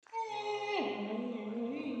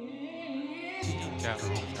TCoW.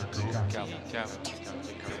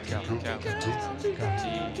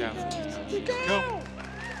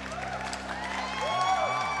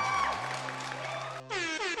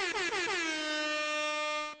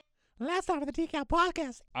 Last time on the TCoW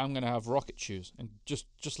Podcast. I'm gonna have rocket shoes and just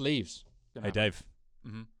leaves. Hey, Dave.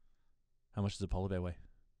 Mm-hmm. How much does a polar bear weigh?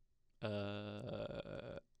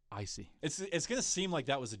 Icy. It's going to seem like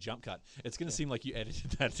that was a jump cut. It's going to seem like you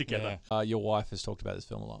edited that together. Yeah. Your wife has talked about this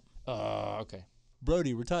film a lot. Okay.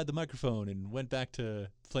 Brody retired the microphone and went back to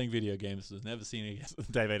playing video games. Was never seen again.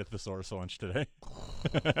 Dave ate a thesaurus lunch today.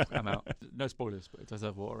 I'm out. No spoilers, but it does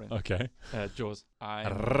have water in. Okay. Jaws.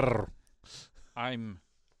 I'm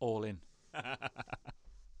all in.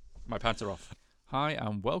 My pants are off. Hi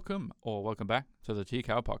and welcome back to the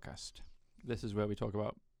TCoW Podcast. This is where we talk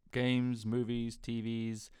about games, movies,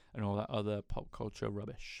 TVs, and all that other pop culture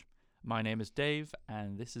rubbish. My name is Dave,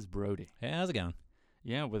 and this is Brody. Hey, how's it going?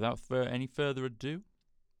 Yeah, without any further ado,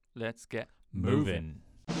 let's get moving.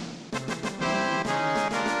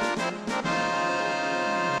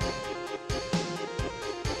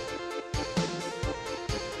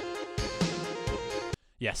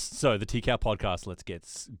 Yes, so the TCoW Podcast, let's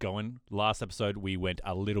get going. Last episode, we went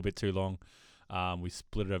a little bit too long. We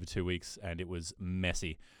split it over 2 weeks, and it was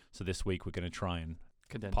messy. So this week, we're going to try and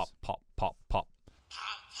condense. Pop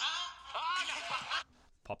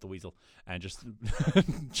the weasel, and just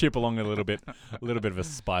chip along a little bit of a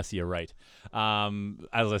spicier rate.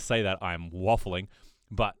 As I say that, I'm waffling,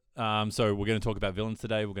 but so we're going to talk about villains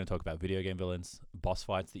today. We're going to talk about video game villains, boss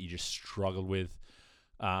fights that you just struggled with.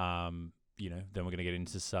 Then we're going to get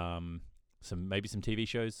into some TV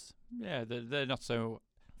shows. Yeah, they're not so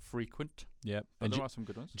frequent. Yeah, but there are some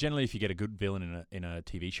good ones. Generally, if you get a good villain in a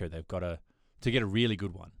TV show, they've got to get a really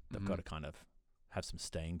good one. They've got to kind of have some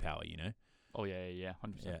staying power, you know. Oh yeah,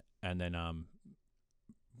 100%. Yeah, and then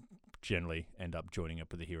generally end up joining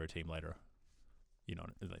up with the hero team later. You know,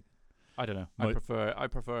 like, I don't know. I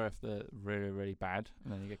prefer if they're really, really bad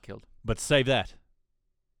and then they get killed. But save that,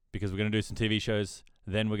 because we're going to do some TV shows.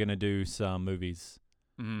 Then we're going to do some movies.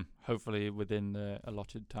 Hopefully within the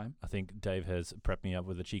allotted time. I think Dave has prepped me up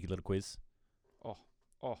with a cheeky little quiz. Oh,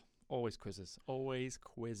 always quizzes. Always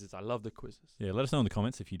quizzes. I love the quizzes. Yeah, let us know in the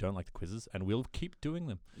comments if you don't like the quizzes, and we'll keep doing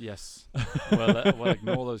them. Yes. Well,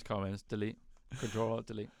 ignore those comments. Delete. Control Alt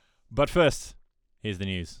Delete. But first, here's the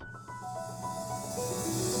news.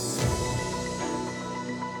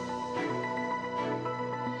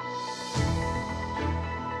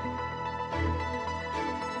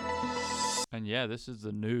 And yeah, this is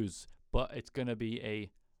the news, but it's going to be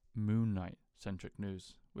a Moon Knight-centric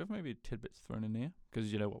news. We have maybe tidbits thrown in here,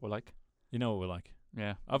 because you know what we're like. You know what we're like.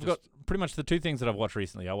 Yeah. I've got pretty much the two things that I've watched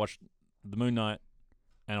recently. I watched The Moon Knight,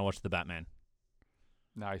 and I watched The Batman.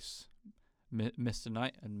 Nice. Mr.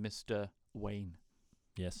 Knight and Mr. Wayne.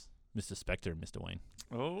 Yes. Mr. Spectre and Mr. Wayne.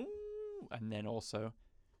 Oh, and then also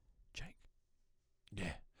Jake.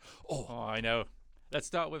 Yeah. Oh, I know. Let's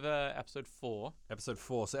start with episode 4. Episode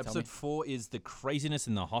 4. So episode 4 is the craziness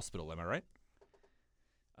in the hospital. Am I right?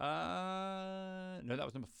 No, that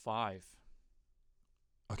was number 5.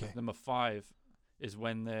 Okay. Number 5 is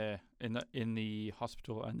when they're in the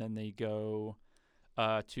hospital, and then they go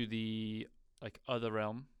to the other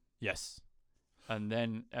realm. Yes. And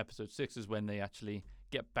then episode 6 is when they actually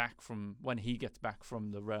get back from he gets back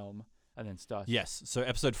from the realm. And then starts. Yes. So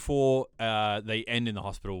episode 4, they end in the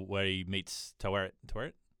hospital where he meets Taweret.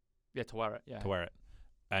 Yeah, Taweret. Yeah. Taweret,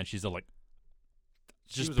 and she's all like,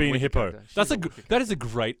 just a being a wicked hippo. character. That is a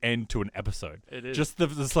great end to an episode. It is. Just the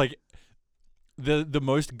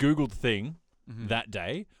most Googled thing that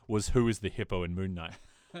day was who is the hippo in Moon Knight.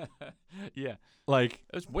 Yeah. Like,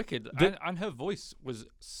 it was wicked, and her voice was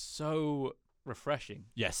so refreshing.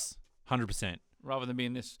 Yes, 100%. Rather than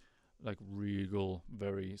being this regal,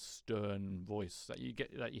 very stern voice that you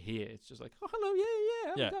hear, it's just like, oh, hello,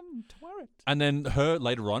 yeah, I'm Taweret. And then her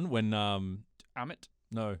later on when Amit?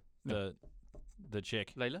 No, the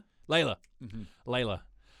chick. Layla. Mm-hmm. Layla.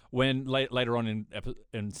 When later on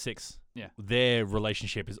in 6, yeah, their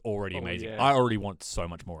relationship is already amazing. Yeah. I already want so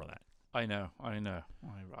much more of that. I know.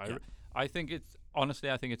 I think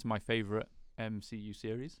it's my favorite MCU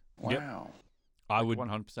series. Wow. Yep. I would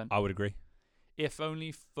 100%. I would agree. If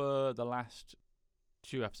only for the last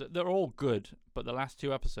 2 episodes. They're all good, but the last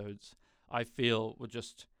 2 episodes I feel were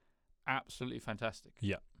just absolutely fantastic.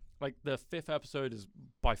 Yeah. Like the 5th episode is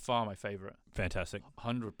by far my favorite. Fantastic.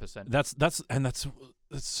 100%. That's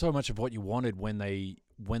so much of what you wanted when they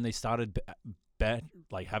started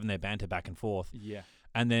having their banter back and forth. Yeah.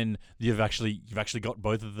 And then you've actually got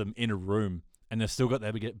both of them in a room, and they've still got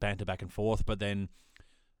their banter back and forth, but then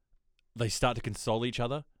they start to console each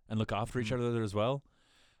other, and look after each other as well.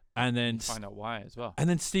 And then find out why as well. And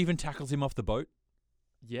then Steven tackles him off the boat.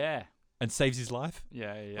 Yeah. And saves his life.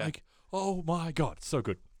 Yeah. Like, oh my God, so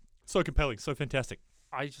good. So compelling, so fantastic.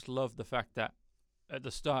 I just love the fact that at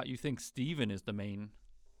the start you think Steven is the main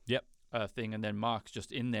thing, and then Mark's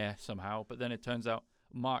just in there somehow. But then it turns out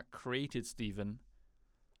Mark created Steven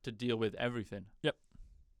to deal with everything. Yep.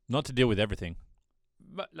 Not to deal with everything.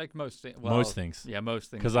 But like most things. Well, most things. Yeah,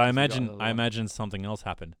 most things. Because I imagine something else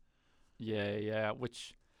happened. Yeah.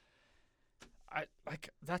 Which I like.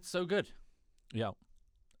 That's so good. Yeah.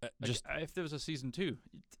 Just if there was a season 2,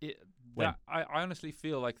 When? I honestly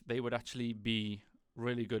feel like they would actually be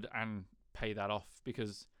really good and pay that off,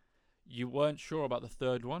 because you weren't sure about the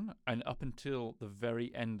third one, and up until the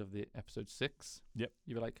very end of the episode 6, yep,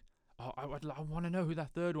 you were like, oh, I want to know who that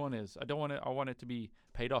third one is. I want it to be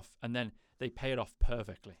paid off, and then they pay it off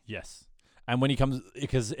perfectly. Yes, and when he comes,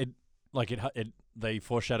 because they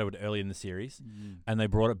foreshadowed early in the series, and they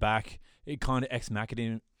brought it back. It kind of ex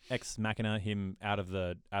machina him out of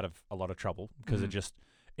a lot of trouble, because it just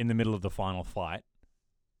in the middle of the final fight.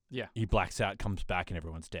 Yeah, he blacks out, comes back, and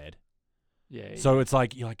everyone's dead. Yeah. So it's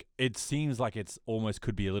like it seems like it's almost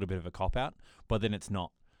could be a little bit of a cop out, but then it's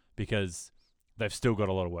not, because they've still got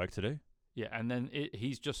a lot of work to do. Yeah, and then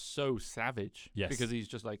he's just so savage. Yes, because he's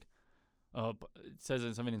just like, it says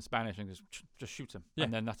something in Spanish and just shoots him. Yeah.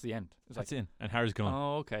 And then that's the end. That's it. And Harry's gone.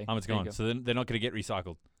 Oh, okay. It's gone. Go. So then they're not going to get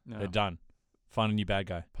recycled. No. They're done. Find a new bad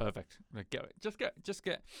guy. Perfect. Just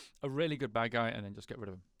get a really good bad guy and then just get rid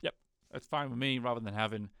of him. Yep. That's fine with me, rather than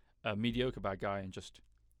having a mediocre bad guy and just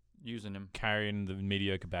using him. Carrying the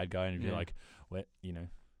mediocre bad guy and be like, what,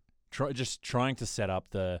 trying to set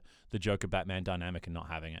up the Joker Batman dynamic and not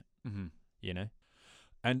having it. Mm-hmm.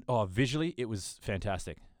 And visually it was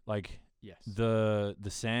fantastic. Like, yes, the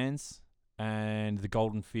sands and the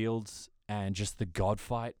golden fields and just the god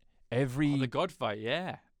fight. The god fight,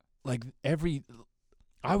 yeah.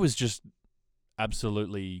 I was just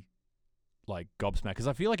absolutely like gobsmacked, because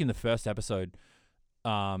I feel like in the first episode,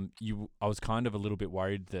 I was kind of a little bit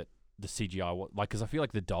worried that the CGI because I feel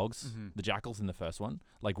like the dogs, the jackals in the first one,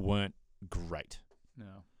 weren't great.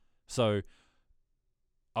 No. So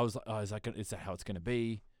I was like, oh, is that how it's going to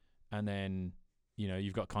be? And then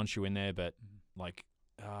you've got Khonshu in there, but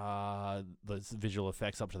the visual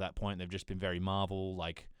effects up to that point, they've just been very Marvel,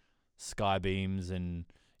 like sky beams and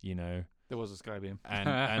there was a sky beam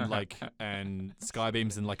and sky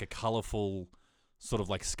beams and like a colorful sort of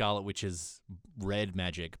like Scarlet Witch's red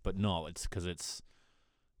magic, but no, it's because it's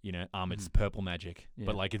it's purple magic,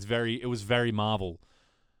 but it was very Marvel,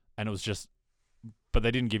 and it was just, but they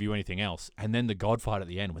didn't give you anything else. And then the god fight at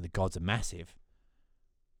the end when the gods are massive,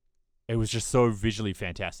 it was just so visually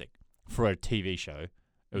fantastic for a TV show.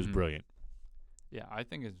 It was brilliant. Yeah, I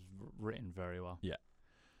think it's written very well. Yeah.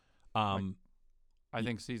 I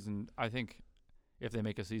think if they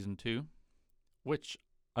make a season 2, which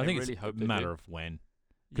I think really it's hope a matter of when,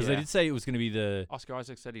 because they did say it was going to be the Oscar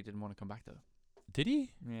Isaac said he didn't want to come back though. Did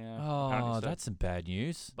he? Yeah. Oh, that's some bad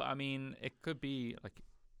news. But I mean, it could be like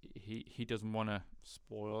he doesn't want to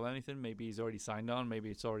spoil anything. Maybe he's already signed on. Maybe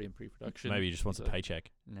it's already in pre-production. Maybe he just wants a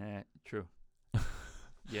paycheck. Nah, true.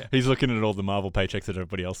 Yeah. He's looking at all the Marvel paychecks that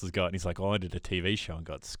everybody else has got, and he's like, "Oh, I did a TV show and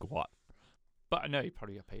got squat." But I know he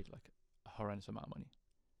probably got paid like a horrendous amount of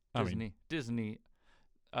money. Disney.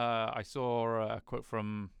 I saw a quote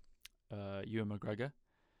from Ewan McGregor,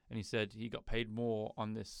 and he said he got paid more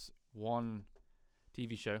on this one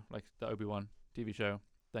TV show, like the Obi-Wan TV show,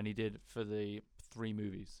 than he did for the 3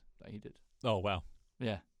 movies that he did. Oh, wow.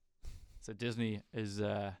 Yeah. So Disney is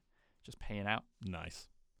just paying out. Nice.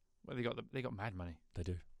 Well, they got mad money. They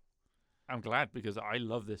do. I'm glad, because I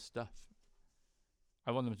love this stuff.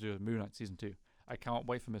 I want them to do a Moon Knight season 2. I can't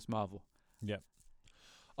wait for Miss Marvel. Yeah.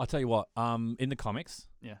 I'll tell you what. In the comics.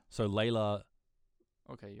 Yeah. So Layla.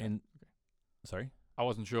 Okay. Yeah. Sorry. I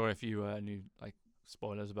wasn't sure if you knew like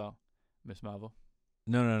spoilers about Miss Marvel.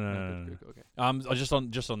 No. Good, okay.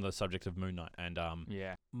 Just on the subject of Moon Knight, and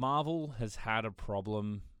yeah. Marvel has had a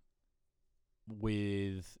problem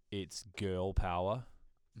with its girl power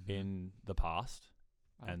in the past,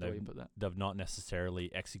 and they've not necessarily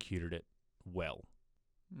executed it well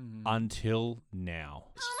until now.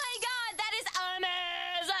 Oh my God, that is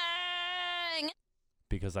amazing!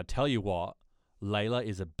 Because I tell you what, Layla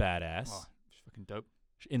is a badass. Oh, she's fucking dope.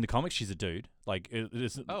 In the comics, she's a dude. Like it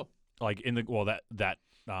isn't. Oh. Like in the that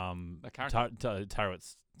character.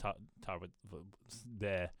 Tarot's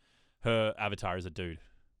there. Her avatar is a dude.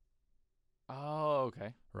 Oh,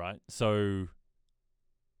 okay. Right. So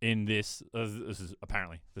in this is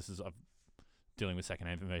dealing with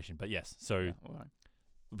secondhand information, but yes. So, all right.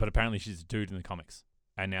 but apparently she's a dude in the comics,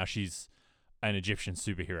 and now she's an Egyptian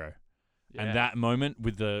superhero. Yeah. And that moment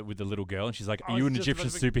with the little girl, and she's like, I "Are you was an just about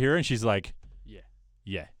Egyptian to superhero?" And she's like, Yeah.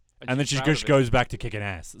 "Yeah." And then she's she proud just of it. goes back to kicking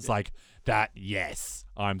ass. It's Yeah. like that. Yes,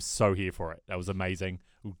 I'm so here for it. That was amazing,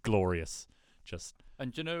 glorious. Just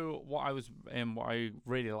And do you know what what I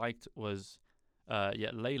really liked was,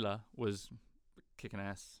 Layla was kicking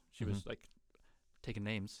ass. She was like taking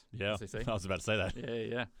names. yeah. as they say. I was about to say that.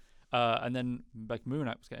 Yeah. And then like Moon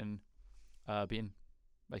Knight was getting beaten,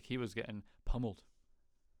 like he was getting pummeled.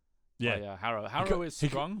 Yeah. By, Harrow. could- Harrow is he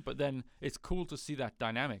could- strong, but then it's cool to see that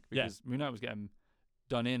dynamic Yeah. because Moon Knight was getting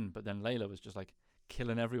done in, but then Layla was just like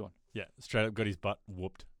killing everyone. Yeah. Straight up got his butt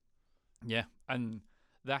whooped. Yeah, and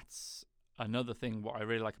that's another thing. What I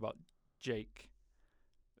really like about Jake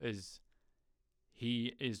is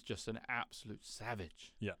he is just an absolute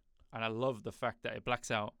savage. Yeah. And I love the fact that it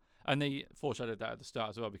blacks out. And they foreshadowed that at the start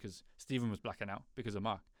as well because Stephen was blacking out because of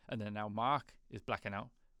Mark. And then now Mark is blacking out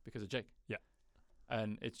because of Jake. Yeah.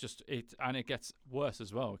 And it's just, it gets worse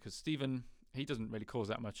as well because Stephen, he doesn't really cause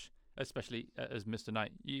that much, especially as Mr.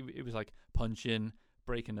 Knight. It was like punching,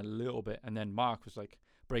 breaking a little bit. And then Mark was like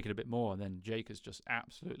breaking a bit more. And then Jake is just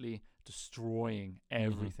absolutely destroying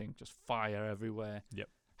everything, just fire everywhere. Yep.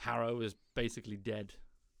 Harrow is basically dead.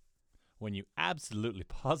 When you absolutely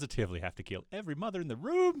positively have to kill every mother in the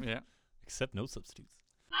room, Yeah. except no substitutes.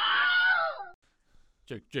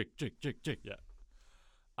 Jake. Yeah.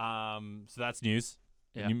 So that's news.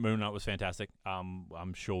 Yeah. New Moon Knight was fantastic.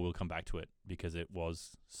 I'm sure we'll come back to it because it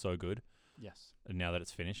was so good. Yes. And now that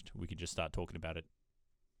it's finished, we can just start talking about it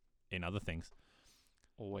in other things.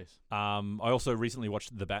 Always. I also recently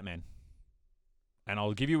watched The Batman, and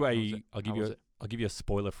I'll give you How was it? I'll give you a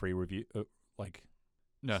spoiler-free review.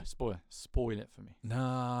 No, spoil it for me.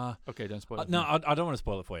 Nah. Okay, don't spoil it. No, I don't want to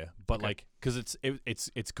spoil it for you, but Okay. like, because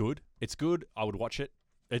it's good. It's good. I would watch it.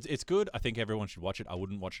 It's good. I think everyone should watch it. I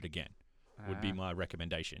wouldn't watch it again. Would be my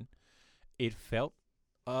recommendation. It felt.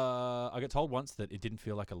 I got told once that it didn't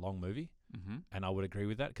feel like a long movie, and I would agree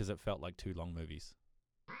with that because it felt like 2 long movies.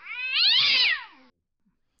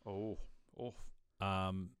 Oh.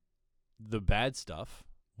 The bad stuff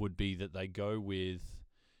would be that they go with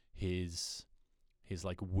his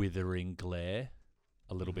like withering glare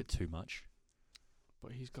a little bit too much.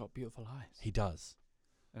 But he's got beautiful eyes. He does.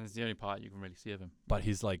 And it's the only part you can really see of him. But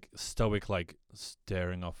his like stoic, like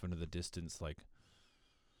staring off into the distance, like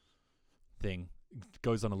thing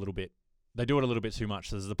goes on a little bit. They do it a little bit too much.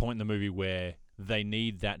 So there's the point in the movie where they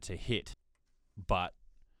need that to hit, but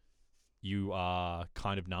you are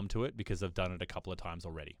kind of numb to it because they've done it a couple of times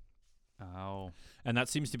already. Oh. And that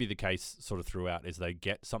seems to be the case sort of throughout, is they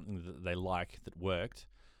get something that they like that worked.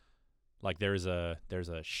 Like there's a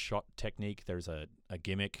shot technique, there's a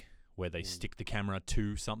gimmick where they stick the camera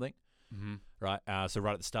to something, right? So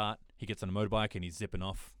right at the start, he gets on a motorbike and he's zipping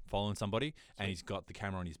off, following somebody, and he's got the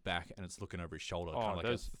camera on his back and it's looking over his shoulder, kind of like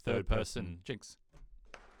those a third person. jinx.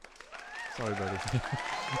 Sorry, buddy.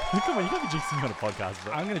 Come on, you can't be jinxing me on a podcast,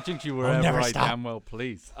 bro. I'm going to jinx you never wherever I stop. damn well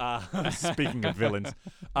please. Speaking of villains,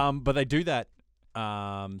 but they do that.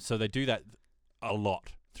 So they do that a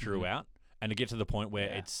lot throughout, and to get to the point where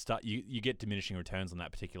it's you get diminishing returns on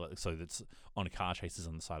that particular. So that's on a car chases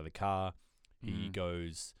on the side of the car. He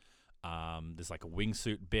goes. There's like a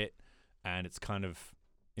wingsuit bit, and it's kind of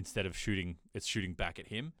instead of shooting, it's shooting back at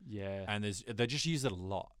him. Yeah. And they just use it a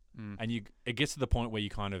lot, and it gets to the point where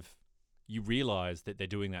you realize that they're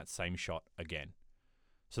doing that same shot again.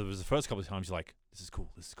 So there was the first couple of times you're like, this is cool,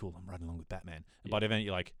 I'm riding along with Batman. And by the end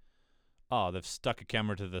you're like, oh, they've stuck a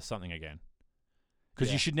camera to the something again.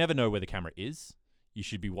 Because you should never know where the camera is. You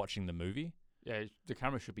should be watching the movie. Yeah, the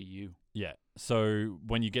camera should be you. Yeah. So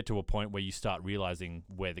when you get to a point where you start realizing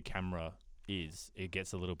where the camera is, it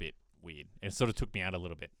gets a little bit weird. It sort of took me out a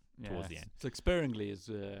little bit towards the end. So sparingly is,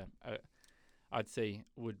 I'd say,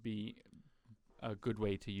 would be a good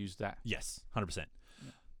way to use that. Yes, 100%.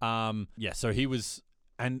 So he was,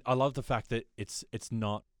 and I love the fact that he's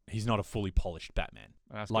not a fully polished Batman.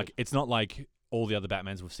 That's Like good. it's not like all the other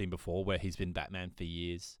Batmans we've seen before, where he's been Batman for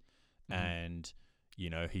years, and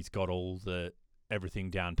he's got everything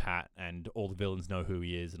down pat, and all the villains know who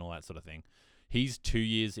he is, and all that sort of thing. He's 2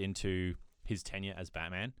 years into his tenure as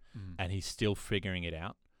Batman, and he's still figuring it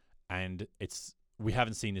out. And we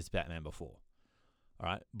haven't seen this Batman before. All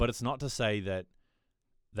right, but it's not to say that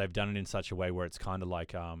they've done it in such a way where it's kind of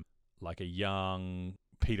like a young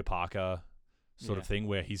Peter Parker sort of thing,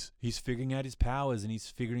 where he's figuring out his powers and he's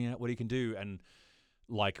figuring out what he can do, and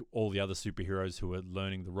like all the other superheroes who are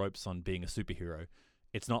learning the ropes on being a superhero,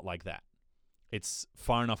 it's not like that. It's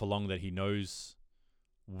far enough along that he knows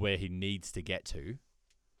where he needs to get to.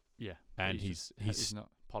 Yeah, and he's not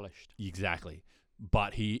polished. Exactly.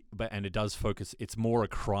 but it does focus. It's more a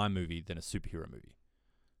crime movie than a superhero movie,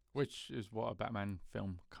 Which is what a Batman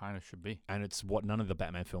film kind of should be. and it's what none of the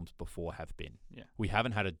Batman films before have been. Yeah. We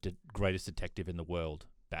haven't had a greatest detective in the world,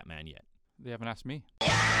 Batman, yet. They haven't asked me.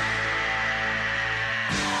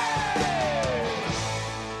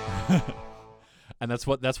 And that's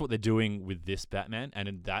what they're doing with this Batman, and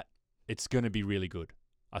in that it's going to be really good.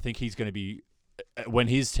 I think he's going to be, when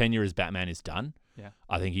his tenure as Batman is done, Yeah.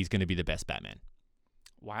 I think he's going to be the best Batman,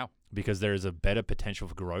 Wow. because there is a better potential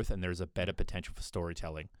for growth and there is a better potential for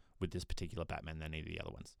storytelling with this particular Batman than any of the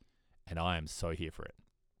other ones, and I am so here for it.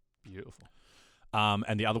 Beautiful.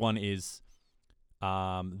 And the other one is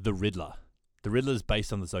the Riddler. The Riddler is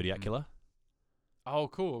based on the Zodiac Killer. Oh,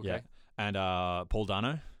 cool. Okay. Yeah. And Paul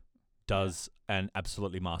Dano does an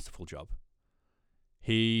absolutely masterful job.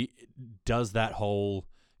 He does that whole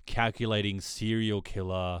calculating serial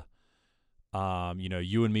killer,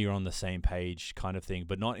 you and me are on the same page kind of thing,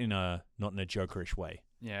 but not in a jokerish way.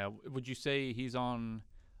 Yeah. Would you say he's on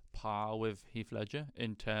par with Heath Ledger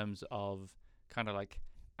in terms of kind of like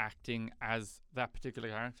acting as that particular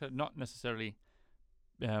character? Not necessarily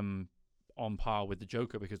on par with the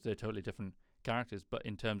Joker, because they're totally different characters, but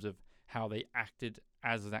in terms of how they acted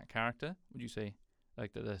as that character, would you say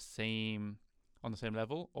like they're on the same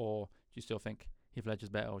level, or do you still think Heath Ledger's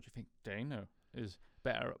better, or do you think Dano is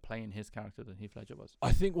better at playing his character than Heath Ledger was?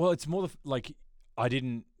 I think, well, it's more like I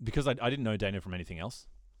didn't know Dano from anything else.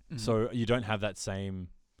 Mhm. So you don't have that same,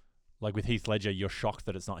 like with Heath Ledger, you're shocked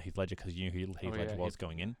that it's not Heath Ledger because you knew who Heath Ledger was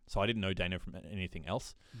going in. So I didn't know Dano from anything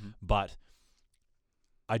else. Mhm. But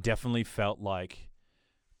I definitely felt like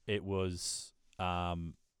it was, I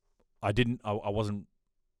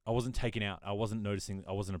wasn't taken out. I wasn't noticing,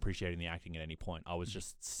 I wasn't appreciating the acting at any point. I was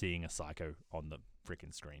just seeing a psycho on the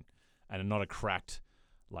freaking screen, and not a cracked,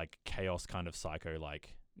 like chaos kind of psycho,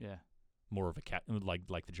 like Yeah. more of a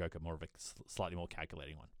like the Joker, more of a slightly more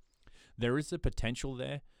calculating one. There is a potential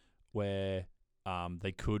there where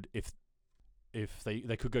they could, if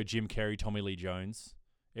they could go Jim Carrey, Tommy Lee Jones.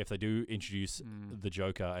 If they do introduce the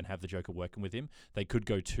Joker and have the Joker working with him, they could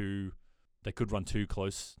run too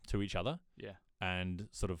close to each other. Yeah. And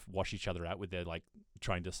sort of wash each other out with their like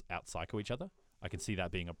trying to out psycho each other. I can see that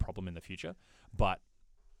being a problem in the future, but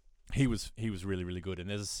he was really, really good. And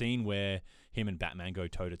there's a scene where him and Batman go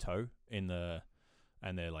toe to toe and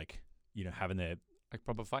they're like, having their Like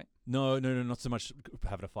proper fight? no, not so much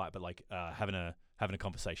having a fight, but like having a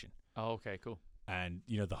conversation. Oh, okay, cool. And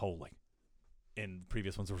the whole like in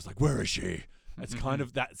previous ones, it was like, where is she? It's kind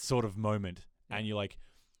of that sort of moment, and you're like,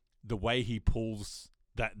 the way he pulls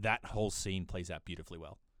that whole scene plays out beautifully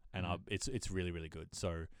well, and it's really, really good.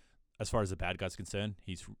 So as far as the bad guy's concerned,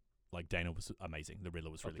 he's like, Dana was amazing. The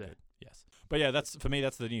Riddler was really good. Yes, but yeah, that's for me.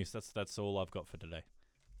 That's the news. That's all I've got for today.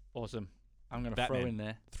 Awesome. I'm gonna throw in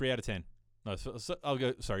there 3 out of 10. No, so I'll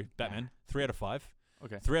go. Sorry, Batman. 3 out of 5.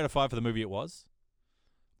 Okay. 3 out of 5 for the movie it was,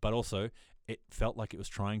 but also it felt like it was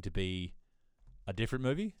trying to be a different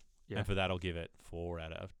movie. Yeah. And for that, I'll give it 4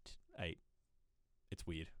 out of 8. It's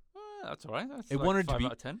weird. That's all right. That's It like wanted to 5 be-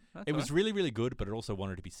 out of 10. That's It all was really, really good, but it also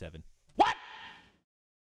wanted to be 7.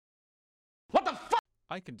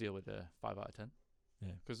 I can deal with a 5 out of 10.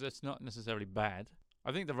 Yeah. Because it's not necessarily bad.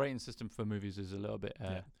 I think the rating system for movies is a little bit,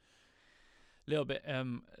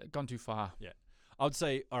 gone too far. I would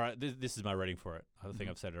say, all right, this is my rating for it. I think Mhm.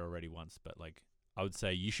 I've said it already once, but like, I would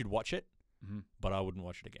say you should watch it, but I wouldn't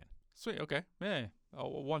watch it again. Sweet. Okay. Yeah. A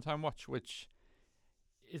one-time watch, which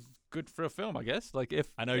is good for a film, I guess. Like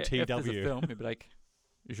if I know if there's a TW. film, you'd be like,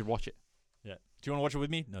 you should watch it. Yeah. Do you want to watch it with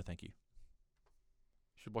me? No, thank you.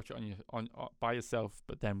 You should watch it on by yourself,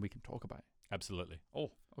 but then we can talk about it. Absolutely.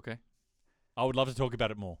 Oh, okay. I would love to talk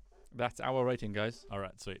about it more. That's our rating, guys. All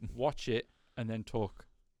right, sweet. Watch it and then talk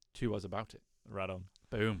to us about it. Right on.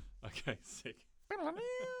 Boom. Okay, sick.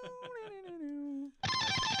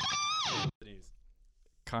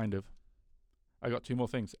 Kind of. I got 2 more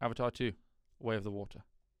things. Avatar 2, Way of the Water.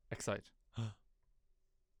 Excited.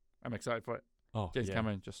 I'm excited for it. Oh, James yeah.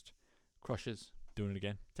 Cameron just crushes Doing it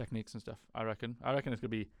again. techniques and stuff. I reckon it's gonna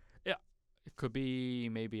be, it could be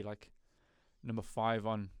maybe like number 5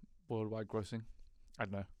 on worldwide grossing. I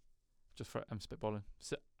don't know. Just for I'm spitballing.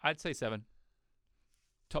 So I'd say 7.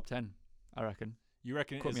 Top 10. I reckon. You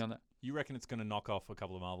reckon Quote me on that. You reckon it's going to knock off a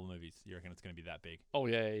couple of Marvel movies? You reckon it's going to be that big? Oh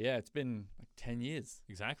yeah. It's been like 10 years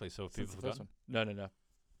Exactly. So if since people the first forgot. one. No.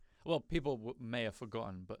 Well, people may have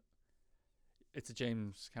forgotten, but it's a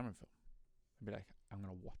James Cameron film. I'd be like, I'm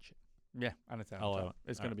gonna watch it. Yeah, and it's out.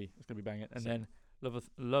 It's gonna be banging. And then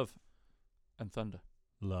Love and Thunder.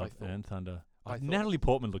 Love thought. and Thunder. I thought- Natalie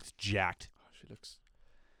Portman looks jacked. Oh, she looks.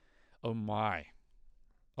 Oh my.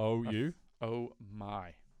 Oh, I you? Oh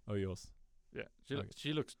my. Oh, yours. Yeah, Okay.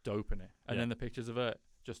 she looks dope in it. And Yeah. then the pictures of her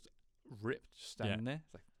just ripped, just standing there.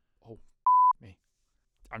 It's like, oh, me.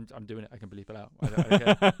 I'm doing it. I can bleep it out. I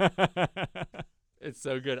don't care. It's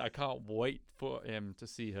so good. I can't wait for him to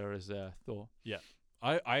see her as Thor.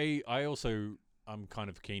 I also I'm kind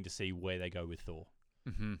of keen to see where they go with Thor.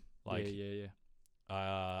 Mm-hmm. Like,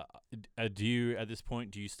 yeah. Do you at this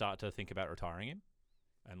point do you start to think about retiring him,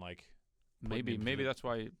 and like Maybe him to the- that's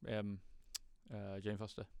why Jane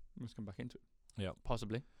Foster must come back into it. Yeah.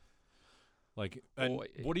 Possibly like and Or-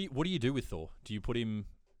 what do you do with Thor? Do you put him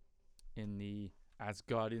in the as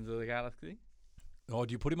Guardians of the Galaxy. or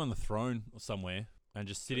do you put him on the throne or somewhere and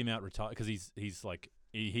just sit him out retire because he's like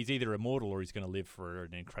he's either immortal or he's going to live for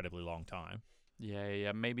an incredibly long time.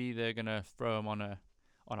 Yeah. Maybe they're gonna throw him on a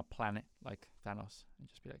planet like Thanos and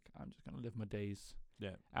just be like, I'm just gonna live my days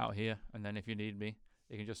out here, and then if you need me,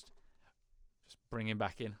 you can just bring him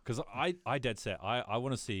back in. Because I dead set. I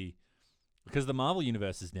want to see, because the Marvel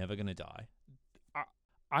universe is never going to die.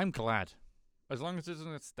 I'm glad, as long as it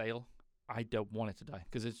doesn't get stale. I don't want it to die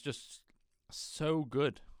because it's just so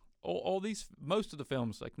good. All these, most of the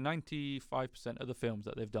films, like 95% of the films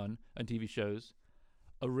that they've done and TV shows,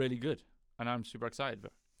 are really good, and I'm super excited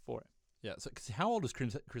for it. Yeah. So, 'cause how old is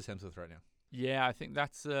Chris Hemsworth right now? Yeah, I think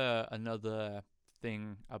that's another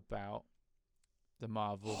thing about the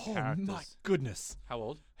Marvel characters. Oh my goodness! How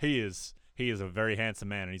old? He is a very handsome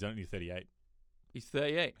man, and he's only 38. He's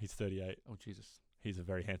 38. He's 38. Oh Jesus. He's a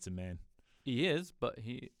very handsome man. He is, but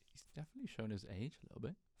he's definitely shown his age a little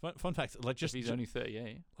bit. Fun fact, like If he's only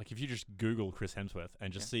 38. like if you just Google Chris Hemsworth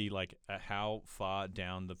and just see like how far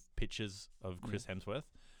down the pictures of Chris Hemsworth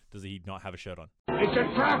does he not have a shirt on?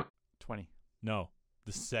 20. No,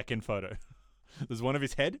 the second photo. There's one of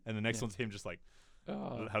his head, and the next one's him just like,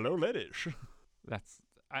 Oh, hello, ladies. that's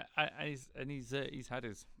he's had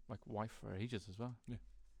his like wife for ages as well.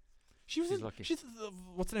 She was She's lucky. She's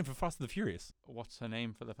what's the name for Fast and the Furious? What's her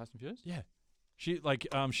name for the Fast and Furious? Yeah, she's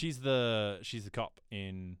the cop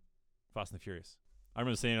in Fast and the Furious. I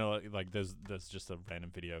remember seeing her like there's just a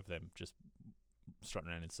random video of them just strutting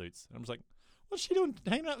around in suits, and I was like, what's she doing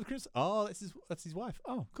hanging out with Chris? Oh, that's his wife.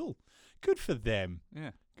 Oh, cool, good for them.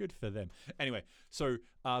 Yeah. Good for them. Anyway, so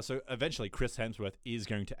eventually Chris Hemsworth is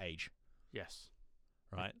going to age, Yes.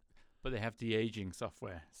 right? But they have de-aging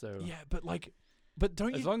software, so Yeah, but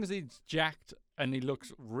don't as long as he's jacked and he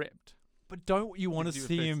looks ripped. don't you want to gives you a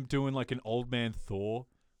see face. him doing like an old man Thor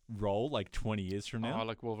role like 20 years from now? Oh,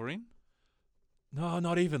 like Wolverine? No,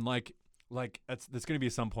 not even like there's going to be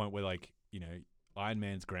some point where like, you know, Iron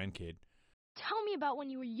Man's grandkid. Tell me about when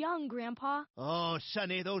you were young, Grandpa. Oh,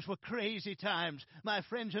 Sonny, those were crazy times. My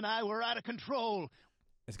friends and I were out of control.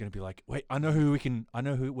 It's going to be like, wait, I know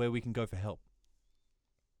where we can go for help.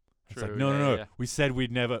 It's like, True, no. yeah. We said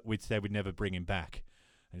we'd never bring him back.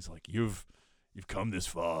 And it's like, you've come this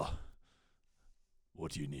far.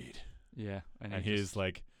 What do you need? Yeah. And he's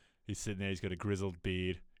like, he's sitting there. He's got a grizzled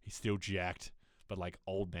beard. He's still jacked, but like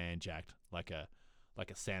old man jacked, like a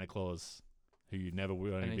Santa Claus who you never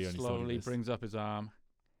will and be he on his slowly list. brings up his arm,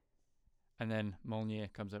 and then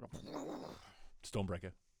Mjolnir comes out.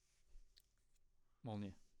 Stormbreaker,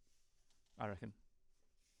 Mjolnir, I reckon.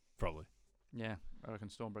 probably. Yeah, I reckon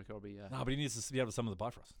Stormbreaker will be. No, but he needs to be able to summon the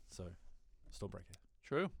Bifrost. So, Stormbreaker.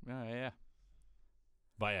 True. Yeah.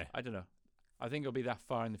 But yeah, I don't know. I think it'll be that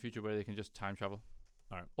far in the future where they can just time travel.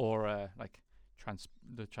 Alright. Or like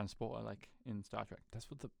the transporter, like in Star Trek. that's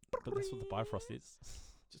what the Bifrost is.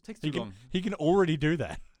 Just takes too long. He can already do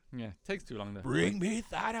that. Yeah, takes too long though. Bring me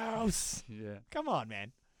Thanos. Yeah. Come on,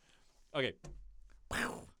 man. Okay.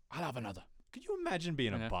 I'll have another. Could you imagine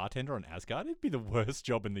being I a know. bartender on Asgard? It'd be the worst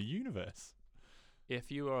job in the universe.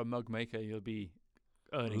 If you are a mug maker, you'll be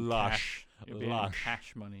earning Lush. cash. You'll be earning Lush.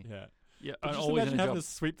 cash money. Yeah. Yeah, But and just always imagine in a having job. to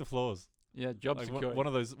sweep the floors. Yeah, job Like security. one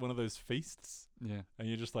of those feasts, Yeah. and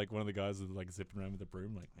you're just like one of the guys that's like zipping around with a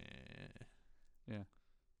broom, like, Yeah.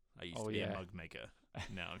 I used Oh, to be yeah. a mug maker.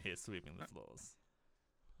 Now I'm here sweeping the floors.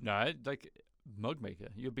 No, like mug maker,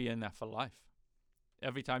 you'll be in that for life.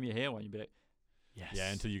 Every time you hear one, you'll be like, yes. Yeah,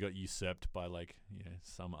 until you got usurped by like, you know,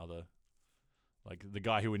 some other, like the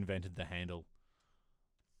guy who invented the handle.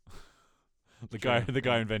 the guy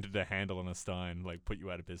who invented a handle on a stein, like put you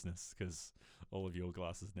out of business because all of your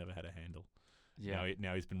glasses never had a handle. Yeah.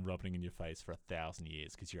 Now he's been rubbing in your face for 1,000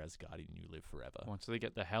 years because you're Asgardian and you live forever. Once they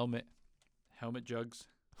get the helmet jugs.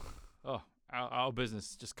 Oh, our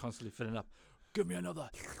business is just constantly filling up. Give me another.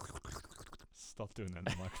 Stop doing that in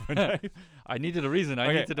the microphone, Dave. I needed a reason.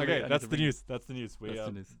 I needed a Okay, re- I that's need the to news. That's the news. That's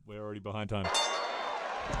the news. We're already behind time.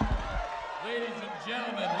 Ladies and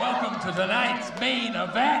gentlemen, welcome to tonight's main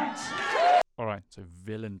event. All right, so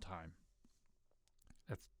villain time.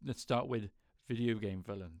 let's start with video game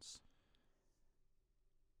villains.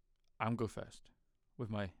 I'm go first with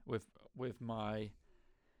my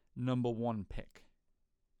number one pick,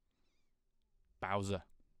 Bowser.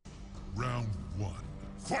 Round 1.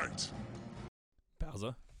 Fight!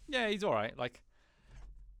 Bowser. Yeah, he's all right. Like,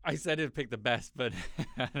 I said he'd pick the best, but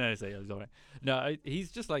I didn't say he's all right. No,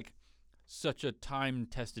 he's just like such a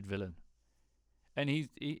time-tested villain, and he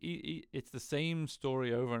it's the same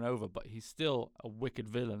story over and over, but he's still a wicked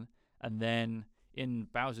villain. And then in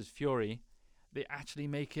Bowser's Fury, they actually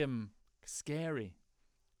make him scary,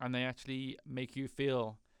 and they actually make you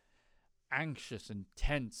feel anxious and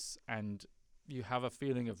tense, and you have a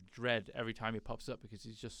feeling of dread every time he pops up because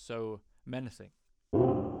he's just so menacing. And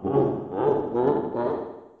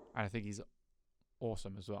I think he's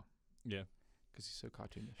awesome as well. Yeah, because he's so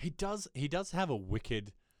cartoonish. He does have a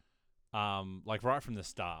wicked, like right from the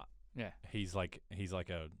start. Yeah, he's like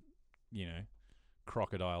a,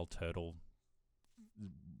 crocodile turtle,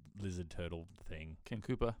 lizard turtle thing. King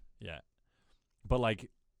Koopa. Yeah, but like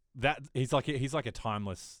that, he's like a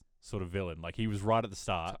timeless sort of villain. Like he was right at the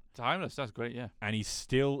start. Timeless. That's great. Yeah, and he's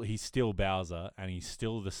still Bowser, and he's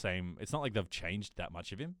still the same. It's not like they've changed that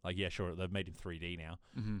much of him. Like, yeah, sure, they've made him 3D now,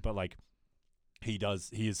 but like he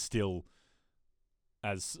is still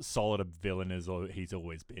as solid a villain as he's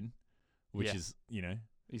always been, which is,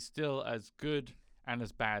 he's still as good and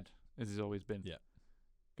as bad as he's always been. Yeah,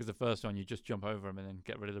 because the first one you just jump over him and then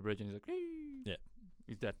get rid of the bridge, and he's like, "Whee!" Yeah,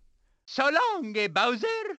 he's dead. So long,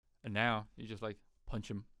 Bowser! And now you just like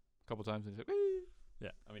punch him a couple times and he's like, "Whee!"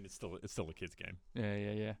 yeah. I mean, it's still a kid's game.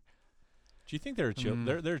 Yeah. Do you think there are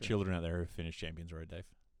there are children out there who finished Champions Road, Dave?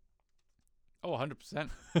 Oh, 100%.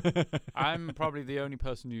 I'm probably the only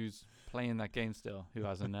person who's playing that game still who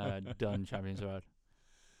hasn't done Champions Road.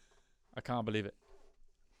 I can't believe it.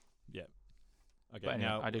 Yeah. Okay. But anyway,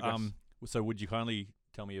 now, I digress. So would you kindly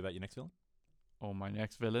tell me about your next villain? Oh, my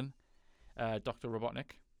next villain, Dr.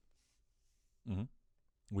 Robotnik. Mm-hmm.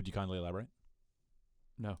 Would you kindly elaborate?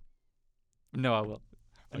 No, I will.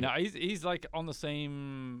 Okay. No, he's like on the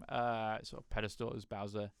same sort of pedestal as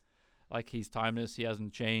Bowser. Like, he's timeless. He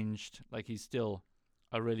hasn't changed. Like, he's still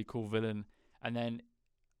a really cool villain. And then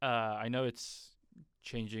I know it's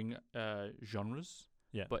changing genres.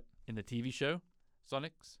 Yeah. But in the TV show,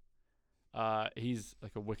 Sonic's, he's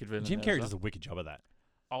like a wicked villain. Jim Carrey does a wicked job of that.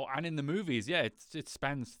 Oh, and in the movies, yeah, it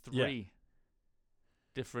spans three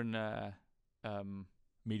different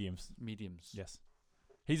mediums. Yes.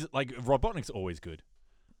 He's like, Robotnik's always good.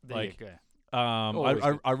 There you go.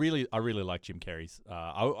 I really like Jim Carrey's.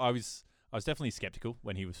 I was definitely skeptical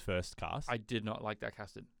when he was first cast. I did not like that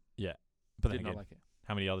casting. Yeah, but did then not like it.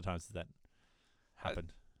 How many other times has that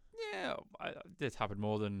happened? Yeah, this happened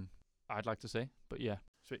more than I'd like to say, but yeah,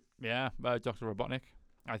 sweet. Yeah, Dr. Robotnik.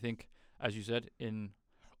 I think, as you said, in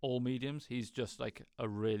all mediums, he's just like a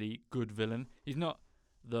really good villain. He's not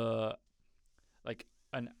a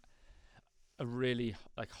really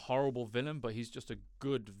like horrible villain, but he's just a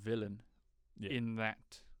good villain in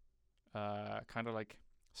that kind of like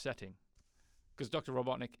setting. Because Dr.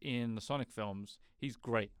 Robotnik in the Sonic films, he's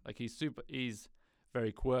great. Like, he's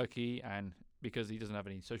very quirky, and because he doesn't have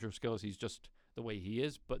any social skills, he's just the way he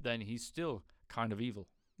is. But then he's still kind of evil,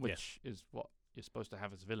 which is what you're supposed to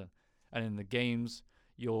have as a villain. And in the games,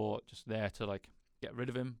 you're just there to like get rid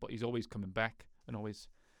of him, but he's always coming back and always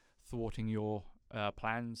thwarting your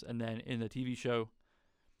plans. And then in the TV show,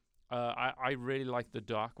 I really like the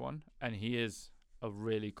dark one, and he is a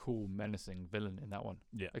really cool, menacing villain in that one.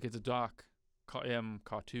 Yeah, like, it's a dark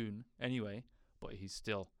cartoon anyway, but he's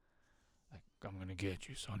still like, I'm gonna get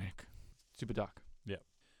you, Sonic. Super dark. Yeah.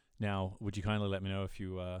 Now, would you kindly let me know if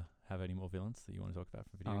you have any more villains that you want to talk about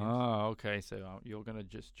from video games? Oh, okay. So you're gonna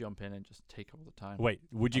just jump in and just take all the time. Wait,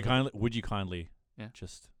 would you kindly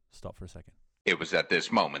just stop for a second? It was at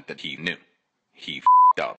this moment that he knew. He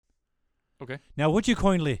f***ed up. Okay. Now, would you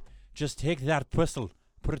kindly just take that pistol,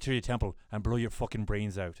 put it to your temple, and blow your fucking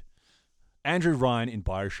brains out? Andrew Ryan in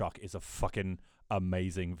BioShock is a fucking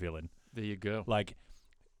amazing villain. There you go. Like,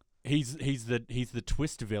 he's the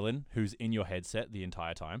twist villain who's in your headset the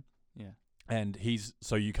entire time. Yeah. And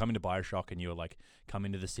so you come into BioShock and you're like, come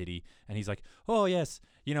into the city, and he's like, oh yes,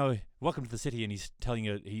 welcome to the city, and he's telling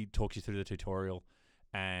you, he talks you through the tutorial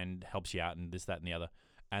and helps you out and this, that, and the other.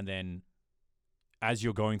 And then as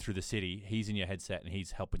you're going through the city, he's in your headset and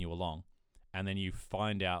he's helping you along. And then you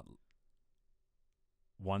find out,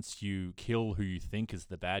 once you kill who you think is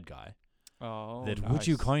the bad guy, that nice. Would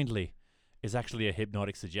you kindly is actually a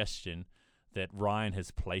hypnotic suggestion that Ryan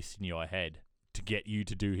has placed in your head to get you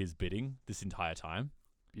to do his bidding this entire time.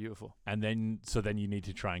 Beautiful. And then you need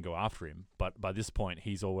to try and go after him. But by this point,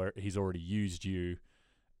 he's already used you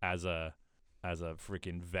as a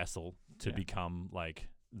freaking vessel to become like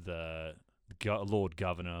the Lord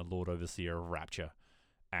Governor, Lord Overseer of Rapture,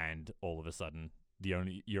 and all of a sudden your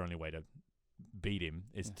only way to beat him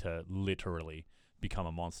is to literally become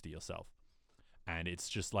a monster yourself. And it's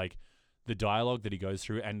just like the dialogue that he goes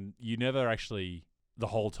through, and you never actually, the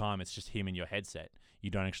whole time it's just him in your headset.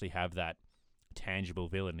 You don't actually have that tangible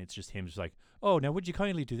villain. It's just him just like, oh, now would you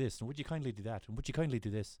kindly do this, and would you kindly do that, and would you kindly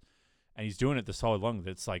do this? And he's doing it so long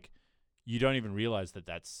that it's like you don't even realize that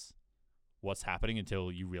that's what's happening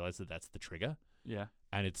until you realize that that's the trigger. Yeah.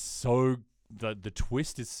 And it's so, the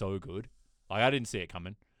twist is so good. Like, I didn't see it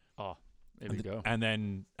coming. Oh, there we go. And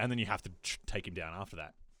then you have to take him down after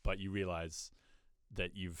that. But you realize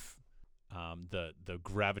that you've the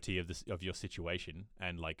gravity of your situation,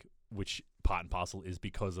 and like which part and parcel is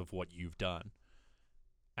because of what you've done.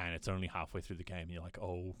 And it's only halfway through the game, and you're like,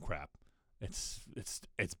 oh crap, it's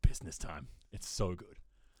business time. It's so good.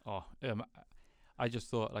 Oh, I just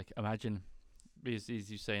thought, like, imagine, because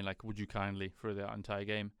he's saying, like, would you kindly, for the entire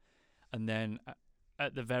game, and then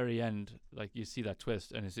at the very end, like, you see that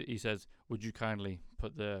twist, and he says, would you kindly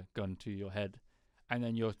put the gun to your head, and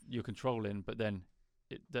then you're controlling, but then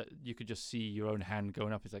you could just see your own hand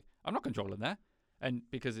going up. It's like, I'm not controlling that, and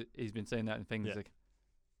because he's been saying that in things, like,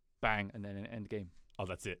 bang, and then an end game. Oh,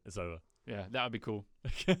 that's it. It's over. Yeah, that would be cool.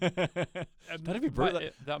 That'd be brutal.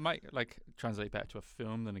 That might like translate better to a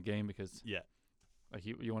film than a game, because like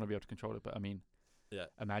you want to be able to control it. But I mean,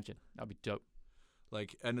 imagine that'd be dope.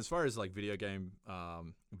 Like, and as far as like video game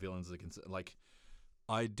villains are concerned, like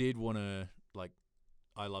I did want to like,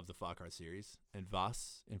 I love the Far Cry series, and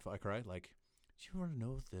Vaas in Far Cry. Like, do you want to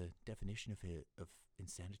know the definition of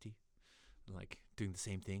insanity? Like doing the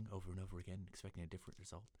same thing over and over again, expecting a different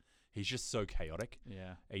result. He's just so chaotic.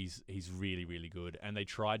 Yeah, he's really, really good. And they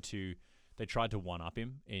tried to one up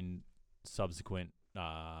him in subsequent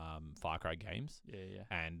Far Cry games. Yeah.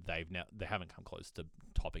 And they haven't come close to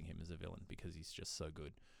topping him as a villain, because he's just so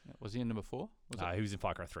good. Yeah. Was he in number 4? He was in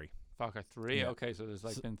Far Cry 3. Far Cry 3. Yeah. Okay, so there's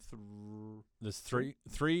like been there's three,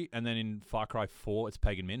 and then in Far Cry 4 it's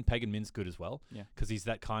Pagan Min. Pagan Min's good as well. Yeah, because he's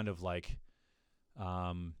that kind of like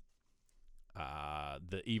the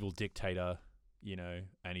evil dictator. You know,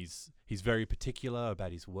 and he's very particular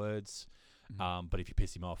about his words. Mm-hmm. But if you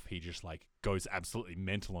piss him off, he just like goes absolutely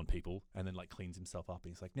mental on people, and then like cleans himself up.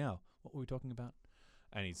 And he's like, "Now, what were we talking about?"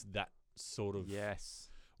 And he's that sort of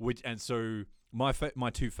And so my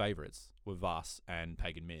two favorites were Vaas and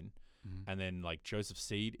Pagan Min, and then like Joseph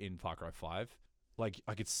Seed in Far Cry 5. Like,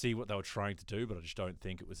 I could see what they were trying to do, but I just don't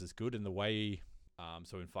think it was as good. And the way,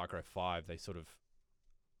 so in Far Cry 5, they sort of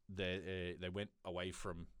they went away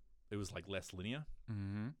from. It was like less linear.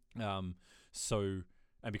 Mm-hmm. So,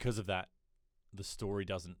 and because of that, the story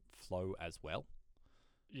doesn't flow as well.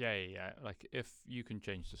 Yeah. Like, if you can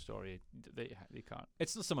change the story, they can't.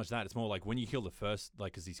 It's not so much that. It's more like when you kill the first,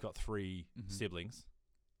 like, because he's got 3 siblings.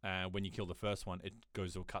 When you kill the first one, it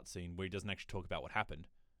goes to a cutscene where he doesn't actually talk about what happened.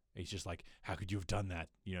 He's just like, how could you have done that?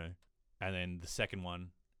 You know? And then the second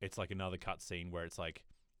one, it's like another cutscene where it's like,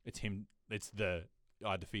 it's him, it's the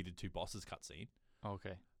I defeated 2 bosses cutscene.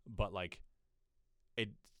 Okay. But like,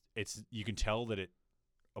 it's you can tell that it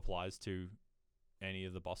applies to any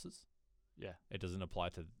of the bosses. Yeah, it doesn't apply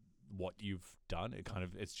to what you've done. It kind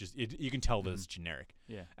of you can tell that it's generic.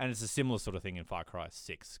 Yeah, and it's a similar sort of thing in Far Cry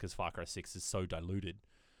 6, because Far Cry 6 is so diluted.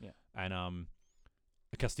 Yeah, and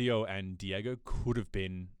Castillo and Diego could have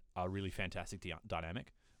been a really fantastic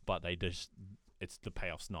dynamic, but it's the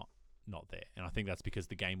payoff's not there, and I think that's because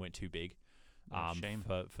the game went too big. Shame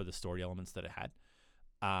for the story elements that it had.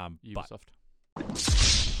 Ubisoft.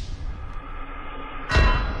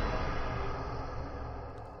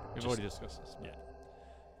 We've already discussed this. Yeah,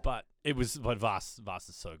 but Vaas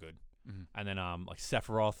is so good. Mm-hmm. And then like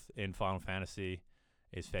Sephiroth in Final Fantasy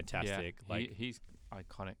is fantastic. Yeah, like he's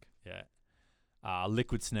iconic. Yeah,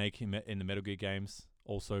 Liquid Snake in the Metal Gear games,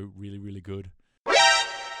 also really, really good.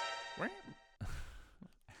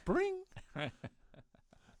 Bring.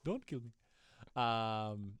 Don't kill me.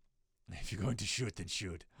 If you're going to shoot, then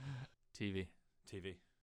shoot. TV.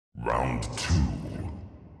 Round 2.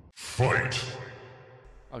 Fight.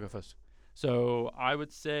 I'll go first. So I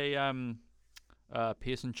would say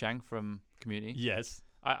Pearson Chang from Community. Yes.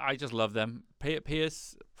 I just love them.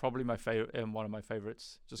 Pierce, probably my favorite, one of my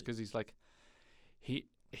favorites, just because he's like,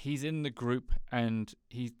 he's in the group and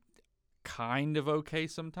he's kind of okay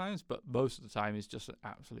sometimes, but most of the time he's just an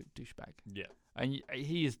absolute douchebag. Yeah. And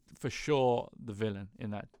he is for sure the villain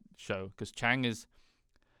in that show, because Chang is,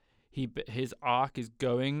 his arc is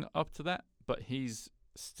going up to that, but he's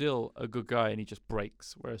still a good guy and he just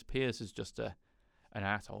breaks, whereas Pierce is just an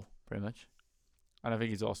asshole, pretty much. and I think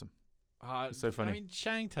he's awesome. It's so funny. I mean,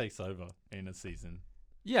 Chang takes over in a season.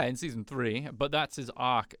 Yeah, in season 3, but that's his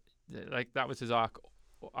arc. Like, that was his arc,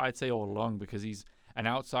 I'd say, all along, because he's an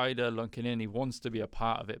outsider looking in. He wants to be a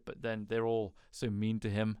part of it, but then they're all so mean to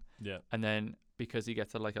him. Yeah. And then because he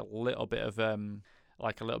gets a little bit of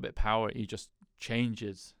power, he just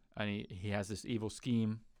changes, and he has this evil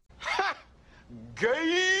scheme. Ha!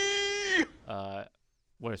 Gay!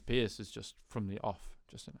 Whereas Pierce is just from the off,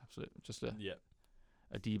 just a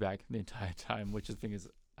D-bag the entire time, which I think is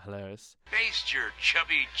hilarious. Baste your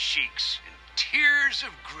chubby cheeks in tears of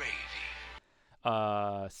gravy.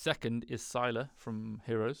 Second is Sylar from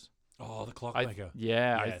Heroes. Oh, the clockmaker.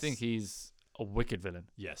 I think he's a wicked villain.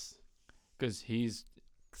 Yes. Because he's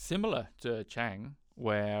similar to Chang,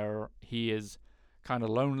 where he is kind of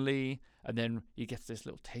lonely, and then he gets this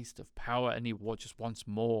little taste of power, and he just wants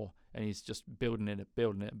more, and he's just building it,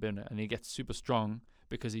 and he gets super strong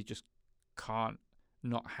because he just can't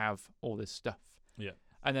not have all this stuff. Yeah.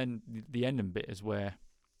 And then the ending bit is where,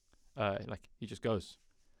 he just goes,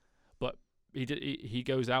 but he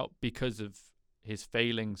goes out because of his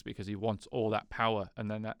failings, because he wants all that power, and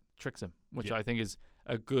then that tricks him, which I think is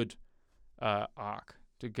a good arc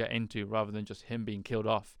to get into, rather than just him being killed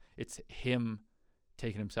off. It's him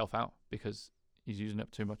taking himself out because he's using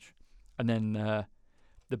up too much. And then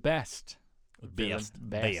the best TV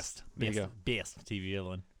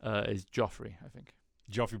villain is Joffrey, I think.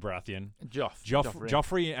 Joffrey Baratheon.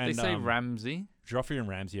 Joffrey and they say Ramsay. Joffrey and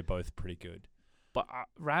Ramsay are both pretty good. But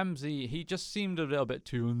Ramsay, he just seemed a little bit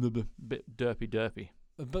too bit derpy.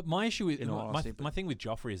 But my issue is my thing with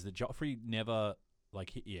Joffrey is that Joffrey never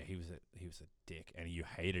he was a dick and you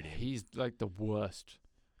hated him. He's like the worst.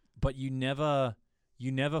 But you never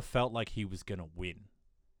felt like he was gonna win.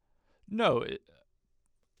 No,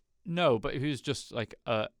 but he was just like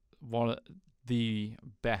one of the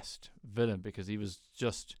best villain, because he was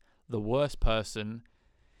just the worst person.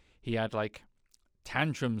 He had like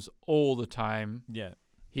tantrums all the time. Yeah.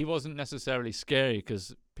 He wasn't necessarily scary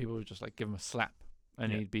because people would just like give him a slap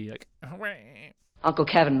and he'd be like, Uncle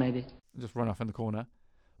Kevin, maybe. Just run off in the corner.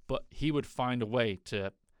 But he would find a way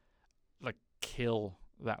to like kill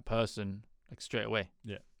that person like straight away.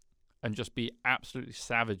 Yeah. And just be absolutely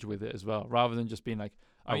savage with it as well, rather than just being like,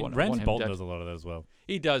 Ramsay Bolton does a lot of that as well.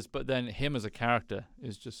 He does, but then him as a character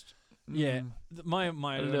is just... Yeah. My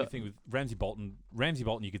only thing with Ramsay Bolton,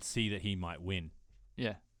 you could see that he might win.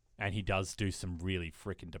 Yeah. And he does do some really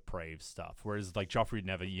freaking depraved stuff. Whereas like Joffrey,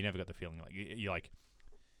 you never got the feeling like you like,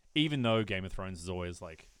 even though Game of Thrones is always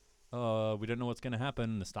like, we don't know what's going to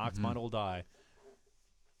happen. The Starks might all die.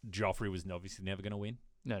 Joffrey was obviously never going to win.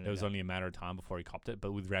 No, it was only a matter of time before he copped it.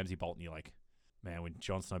 But with Ramsay Bolton, you're like, man, when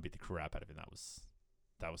Jon Snow beat the crap out of him, that was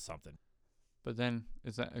something. But then,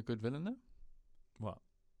 is that a good villain though? What?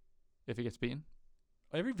 If he gets beaten?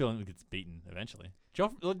 Every villain gets beaten eventually.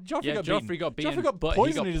 Joffrey got beaten. Joffrey got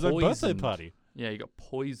poisoned at his own birthday party. Yeah, he got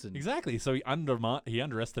poisoned. Exactly. So he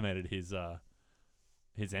underestimated his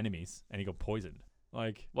enemies, and he got poisoned.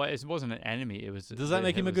 Like, well, it wasn't an enemy. It was. Does that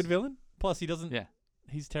make him a good villain? Plus, he doesn't. Yeah.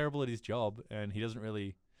 He's terrible at his job, and he doesn't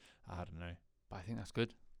really. I don't know. But I think that's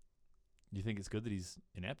good. You think it's good that he's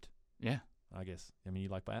inept? Yeah. I guess. I mean, you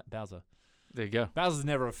like Bowser. There you go. Bowser's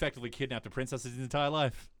never effectively kidnapped a princess his entire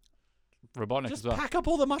life. Robotnik just as well. Pack up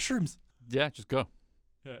all the mushrooms. Yeah, just go.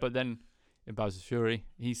 Yeah. But then in Bowser's Fury,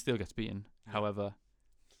 he still gets beaten. Yeah. However,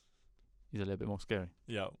 he's a little bit more scary.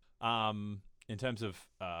 Yeah. In terms of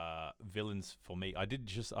villains for me, I've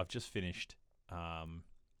just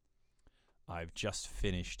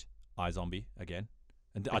finished iZombie again.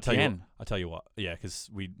 And I'll tell you what. Yeah, because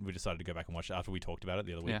we decided to go back and watch it after we talked about it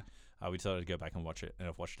the other week. Yeah. We decided to go back and watch it, and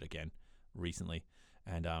I've watched it again recently.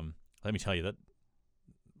 And let me tell you that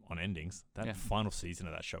on endings, that final season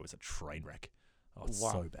of that show is a train wreck. Oh, it's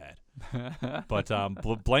so bad.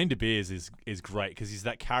 But Blaine De Beers is great because he's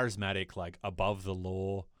that charismatic, like above the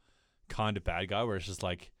law kind of bad guy, where it's just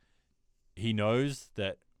like he knows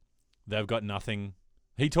that they've got nothing.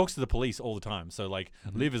 He talks to the police all the time. So like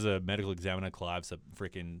Liv is a medical examiner, Clive's a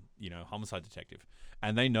freaking homicide detective,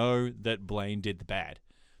 and they know that Blaine did the bad.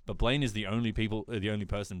 But Blaine is the only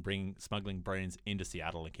person smuggling brains into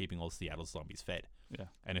Seattle and keeping all Seattle zombies fed. Yeah.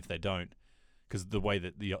 And if they don't, because the way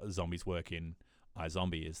that the zombies work in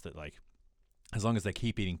iZombie is that like, as long as they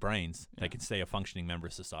keep eating brains, they can stay a functioning member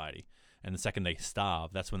of society. And the second they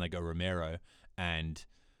starve, that's when they go Romero and,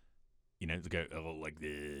 they go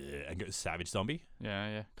and go savage zombie.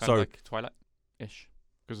 Yeah. Kind of like Twilight-ish.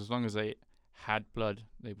 Because as long as they had blood,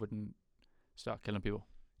 they wouldn't start killing people.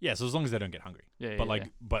 Yeah, so as long as they don't get hungry.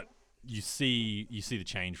 But you see the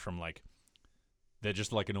change from like they're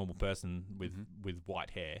just like a normal person with white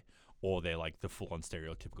hair, or they're like the full-on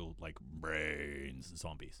stereotypical like brains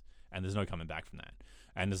zombies, and there's no coming back from that.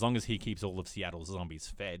 And as long as he keeps all of Seattle's zombies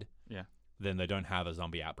fed, then they don't have a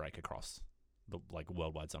zombie outbreak across the like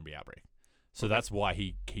worldwide zombie outbreak. So that's why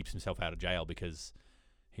he keeps himself out of jail, because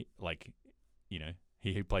he like, you know,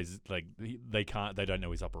 he plays like they don't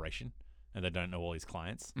know his operation and they don't know all his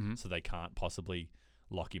clients, so they can't possibly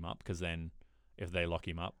lock him up, because then if they lock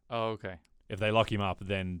him up, if they lock him up,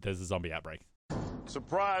 then there's a zombie outbreak.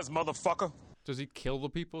 Surprise, motherfucker. Does he kill the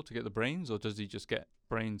people to get the brains, or does he just get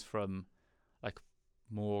brains from like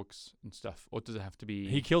morgues and stuff, or does it have to be?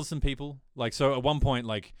 He kills some people. Like, so at one point,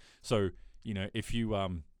 like, so you know, if you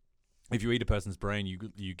eat a person's brain,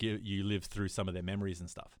 you live through some of their memories and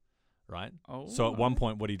stuff, right? Oh. So at one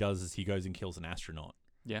point, what he does is he goes and kills an astronaut.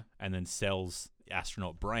 Yeah. And then sells the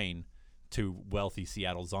astronaut brain to wealthy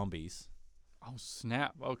Seattle zombies. Oh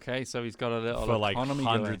snap! Okay, so he's got a little for like economy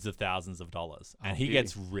hundreds going. of thousands of dollars, and Oh, he beauty.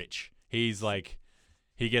 gets rich. He's like,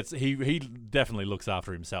 he definitely looks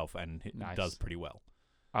after himself, and he Nice. does pretty well.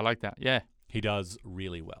 I like that. Yeah. He does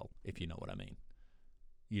really well, if you know what I mean.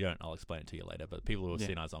 You don't. I'll explain it to you later. But people who have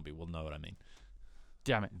seen iZombie will know what I mean.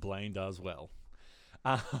 Damn it. Blaine does well.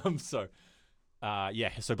 So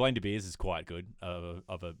Blaine De Beers is quite good of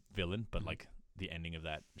a villain, but like the ending of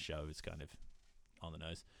that show is kind of on the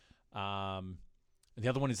nose. The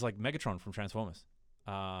other one is like Megatron from Transformers.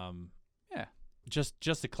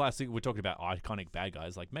 Just a classic. We're talking about iconic bad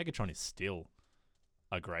guys. Like Megatron is still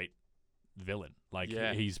a great villain. Like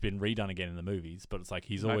he's been redone again in the movies, but it's like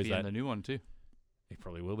he's Might always be that. in the new one too. He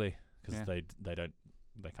probably will be, because they can't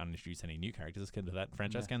introduce any new characters into that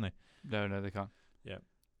franchise, can they? No, they can't. Yeah.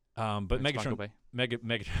 But It's Megatron, Michael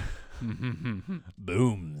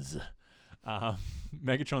booms.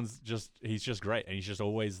 Megatron's he's just great, and he's just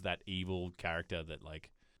always that evil character that like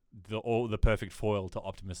the perfect foil to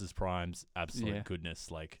Optimus Prime's absolute goodness.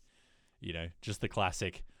 Like, you know, just the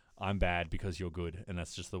classic, I'm bad because you're good, and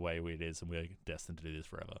that's just the way it is, and we're destined to do this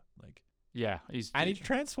forever. Like, he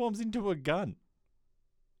transforms into a gun.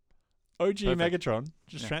 OG Perfect. Megatron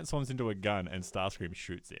just transforms into a gun, and Starscream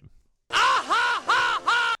shoots him.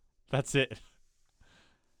 That's it.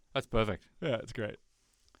 That's perfect. Yeah, it's great.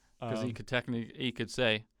 Because he could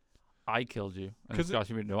say, "I killed you," and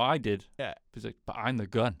Starscream would, "No, I did." Yeah. He's like, "But I'm the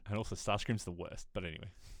gun." And also, Starscream's the worst. But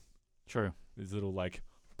anyway, True. his little like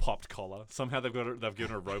popped collar. Somehow they've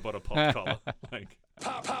given a robot a popped collar. Like,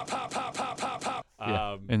 pop, pop, pop, pop, pop, pop, pop.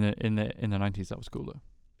 In the 90s, that was cool though.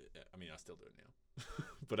 I mean, I still do it now,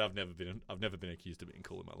 but I've never been accused of being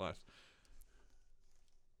cool in my life.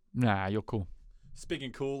 Nah, you're cool.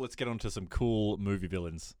 Speaking cool, let's get on to some cool movie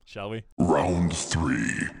villains, shall we? Round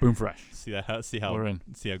 3. Boom fresh. See how We're in.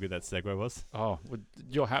 See how good that segue was. Oh, with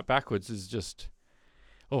your hat backwards is just.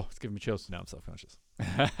 Oh, it's giving me chills. Now I'm self-conscious.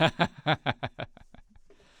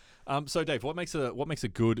 So Dave, what makes a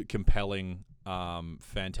good, compelling,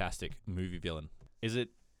 fantastic movie villain? Is it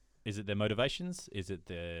their motivations? Is it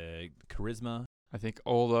their charisma? I think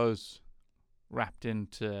all those wrapped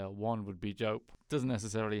into one would be dope. Doesn't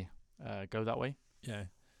necessarily go that way. Yeah.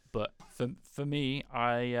 But for me,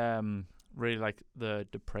 I really like the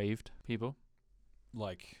depraved people,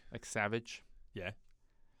 like Savage. Yeah.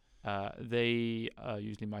 They are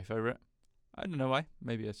usually my favorite. I don't know why.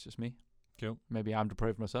 Maybe it's just me. Cool. Maybe I'm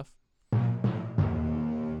depraved myself.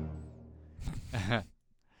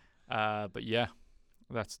 But yeah,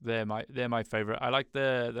 they're my favorite. I like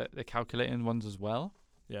the calculating ones as well.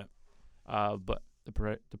 Yeah. But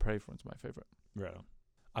the depraved one's my favorite. Right.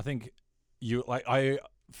 I think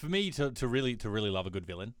for me to really love a good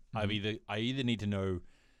villain, I either need to know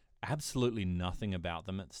absolutely nothing about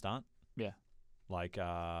them at the start. Yeah. Like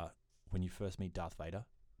when you first meet Darth Vader.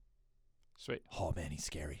 Sweet. Oh man, he's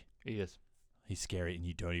scary. He is. He's scary, and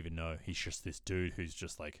you don't even know. He's just this dude who's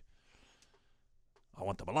just like, I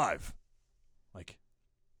want them alive. Like,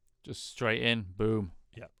 just straight in, boom.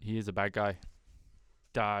 Yeah. He is a bad guy.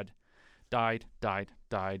 Died. Planet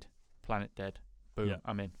dead. Boom. Yeah.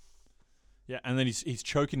 I'm in. Yeah, and then he's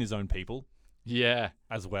choking his own people. Yeah.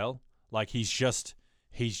 As well. Like he's just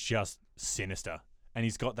sinister, and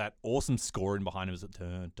he's got that awesome score in behind him. Is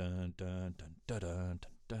dun dun dun dun dun dun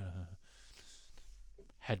dun.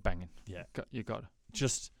 Headbanging. Yeah. You got it.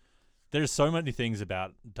 Just there's so many things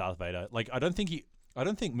about Darth Vader. Like I don't think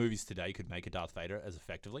movies today could make a Darth Vader as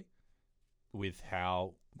effectively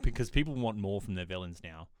because people want more from their villains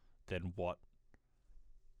now than what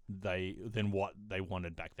they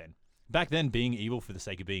wanted back then. Back then, being evil for the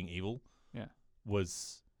sake of being evil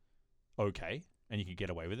was okay, and you could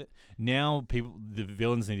get away with it. Now the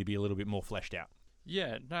villains need to be a little bit more fleshed out.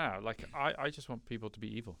 Yeah, no, like I just want people to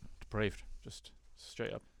be evil, depraved, just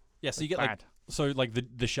straight up. Yeah, so you get bad. So like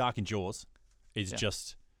the shark in Jaws is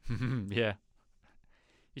just yeah.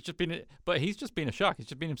 He's just been, he's just been a shark. He's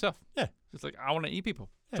just been himself. Yeah. It's like, I want to eat people.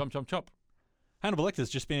 Yeah. Chomp, chomp, chomp. Hannibal Lecter's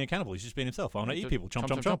just being a cannibal. He's just being himself. I want to eat people. Chomp,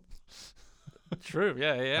 chomp, chomp. True.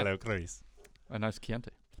 Yeah. Hello, Clarice. A nice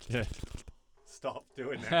Chianti. Yeah. Stop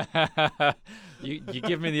doing that. You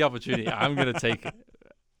give me the opportunity. I'm gonna take it.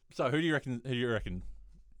 So who do you reckon?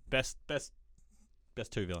 Best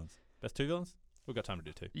two villains. Best two villains? We've got time to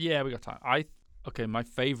do two. Yeah, we got time. My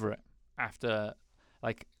favorite after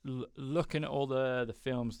like looking at all the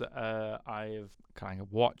films that I've kind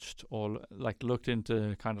of watched or like looked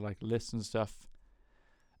into kind of like lists and stuff.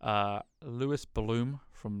 Louis Bloom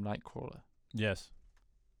from Nightcrawler. Yes.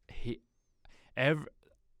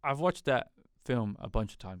 I've watched that film a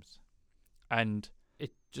bunch of times, and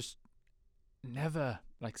it just never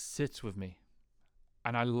like sits with me,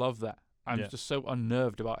 and I love that. I'm just so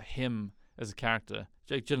unnerved about him as a character.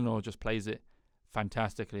 Jake Gyllenhaal just plays it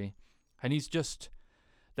fantastically, and he's just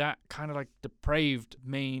that kind of like depraved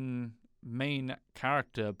main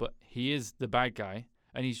character, but he is the bad guy,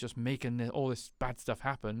 and he's just making all this bad stuff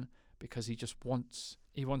happen because he wants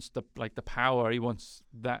the power, he wants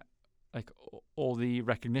that like all the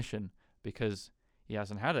recognition because he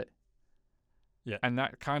hasn't had it. Yeah. And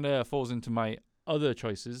that kind of falls into my other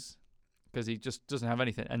choices because he just doesn't have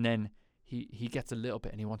anything, and then he gets a little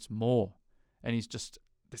bit and he wants more, and he's just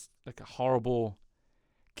this like a horrible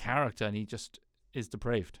character, and he just is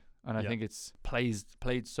depraved. And I think it's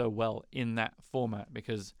played so well in that format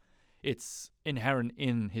because it's inherent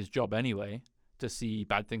in his job anyway to see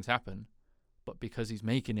bad things happen, but because he's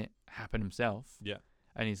making it happen himself. Yeah.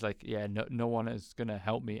 And he's like, no one is going to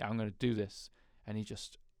help me. I'm going to do this. And he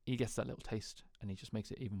gets that little taste, and he just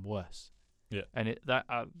makes it even worse. Yeah. And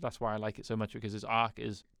that's why I like it so much, because his arc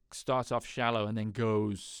starts off shallow and then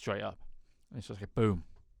goes straight up. And it's just like boom.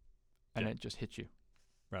 And it just hits you.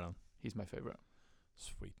 Right on. He's my favorite.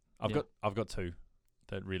 Sweet. I've got two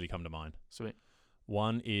that really come to mind. Sweet.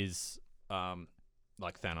 One is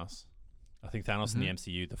like Thanos. I think Thanos in the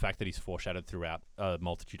MCU, the fact that he's foreshadowed throughout a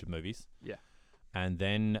multitude of movies. Yeah. And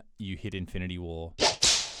then you hit Infinity War,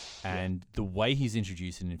 and the way he's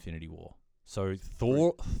introduced in Infinity War. So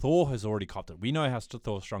Thor has already copped it. We know how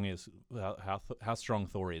strong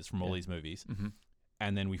Thor is from all these movies,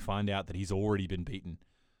 and then we find out that he's already been beaten.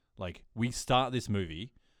 Like, we start this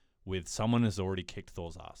movie with someone has already kicked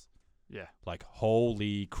Thor's ass. Yeah. Like,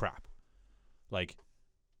 holy crap. Like,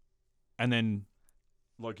 and then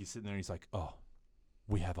Loki's sitting there and he's like, oh,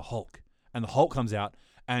 we have a Hulk. And the Hulk comes out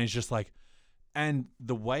and it's just like, and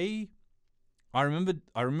the way I remember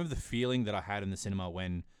the feeling that I had in the cinema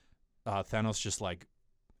when Thanos just like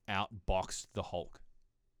outboxed the Hulk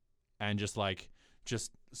and just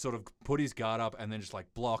sort of put his guard up and then just like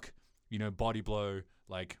block, body blow,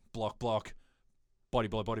 like block, body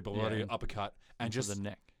blow, body, uppercut, and just the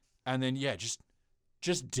neck. And then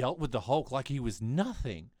just dealt with the Hulk like he was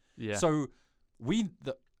nothing. Yeah. So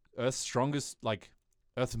the Earth's strongest, like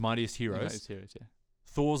Earth's mightiest heroes.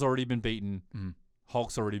 Thor's already been beaten.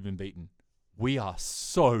 Hulk's already been beaten. We are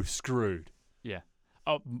so screwed. Yeah.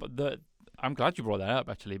 Oh, but I'm glad you brought that up,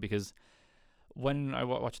 actually, because when I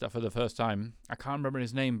watched that for the first time, I can't remember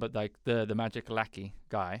his name, but like the magic lackey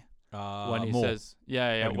guy, when he says,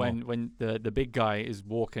 when the big guy is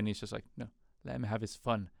walking, he's just like, no, let him have his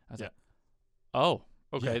fun. I was like, oh,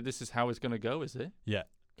 okay, this is how it's gonna go, is it? Yeah.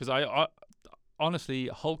 Because I honestly,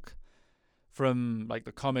 Hulk from like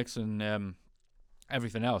the comics and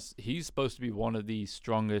everything else, he's supposed to be one of the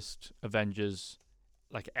strongest Avengers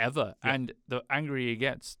like ever. Yep. And the angrier he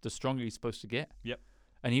gets, the stronger he's supposed to get. Yep.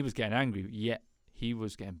 And he was getting angry, yet he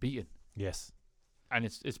was getting beaten. Yes. And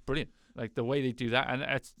it's brilliant. Like the way they do that, and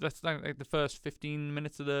that's like the first 15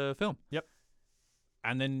 minutes of the film. Yep.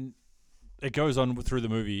 And then it goes on through the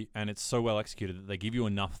movie, and it's so well executed that they give you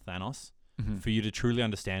enough Thanos for you to truly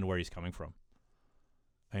understand where he's coming from.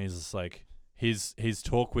 And he's just like his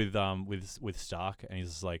talk with Stark, and he's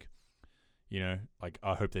just like, like,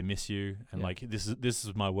 I hope they miss you, and like this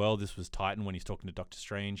is my world. This was Titan when he's talking to Doctor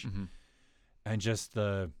Strange, and just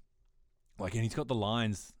and he's got the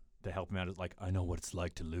lines that help him out. It's like, I know what it's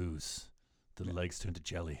like to lose. The legs turn to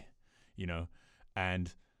jelly,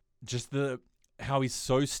 and just how he's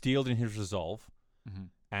so steeled in his resolve,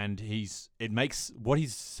 and what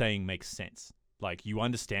he's saying makes sense. Like, you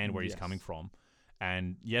understand where he's coming from.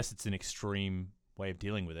 And yes, it's an extreme way of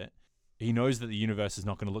dealing with it. He knows that the universe is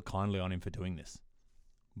not going to look kindly on him for doing this.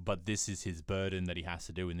 But this is his burden that he has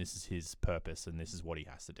to do, and this is his purpose, and this is what he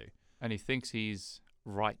has to do. And he thinks he's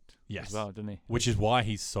right as well, doesn't he? Which is why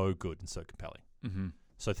he's so good and so compelling.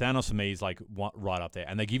 So Thanos for me is like right up there.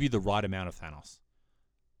 And they give you the right amount of Thanos.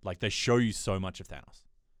 Like, they show you so much of Thanos.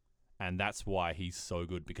 And that's why he's so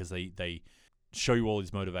good, because they show you all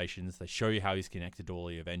his motivations. They show you how he's connected to all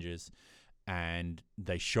the Avengers. And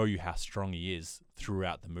they show you how strong he is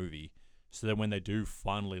throughout the movie. So that when they do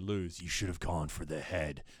finally lose, you should have gone for the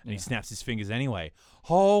head. And he snaps his fingers anyway.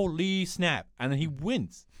 Holy snap. And then he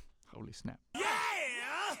wins. Holy snap.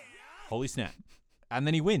 Holy snap. And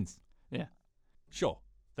then he wins. Yeah. Sure.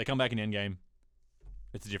 They come back in Endgame.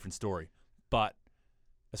 It's a different story. But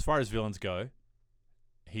as far as villains go,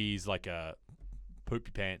 he's like a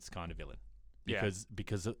poopy pants kind of villain.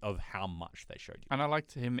 Because of how much they showed you. And I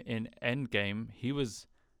liked him in Endgame. He was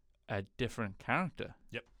a different character.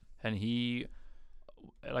 Yep. And he,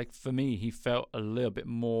 like, for me, he felt a little bit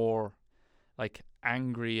more, like,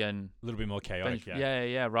 angry and... A little bit more chaotic,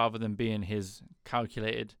 Yeah, rather than being his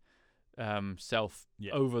calculated self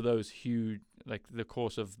over those huge, like, the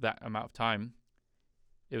course of that amount of time.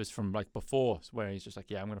 It was from, like, before, where he's just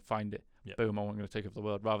like, I'm going to find it. Yep. Boom, I'm going to take over the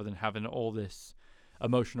world. Rather than having all this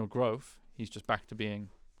emotional growth, he's just back to being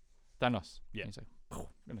Thanos. Yeah. And he's like,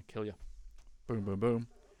 I'm going to kill you. Boom, boom, boom.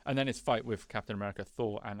 And then his fight with Captain America,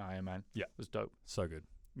 Thor, and Iron Man was dope. So good.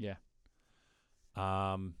 Yeah.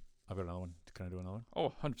 I've got another one. Can I do another one?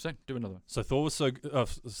 Oh, 100%. Do another one. So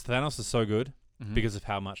Thanos is so good because of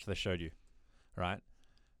how much they showed you, right?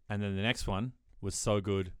 And then the next one was so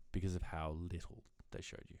good because of how little they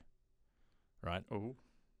showed you, right? Oh.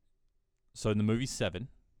 So in the movie 7,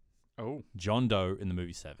 John Doe in the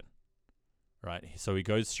movie 7, right? So he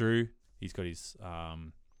goes through, he's got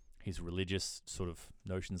his religious sort of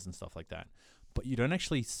notions and stuff like that. But you don't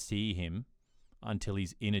actually see him until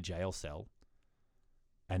he's in a jail cell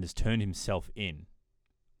and has turned himself in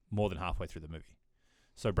more than halfway through the movie.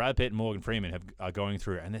 So Brad Pitt and Morgan Freeman are going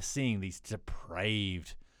through and they're seeing these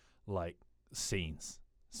depraved, like, scenes.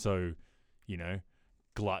 So,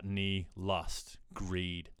 gluttony, lust,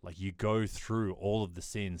 greed. Like, you go through all of the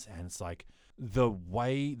sins and it's like the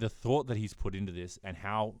thought that he's put into this and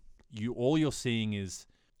how all you're seeing is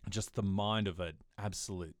just the mind of an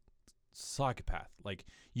absolute psychopath. Like,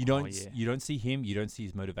 you don't see him, you don't see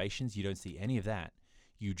his motivations, you don't see any of that.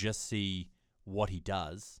 You just see what he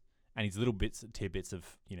does and his little tidbits of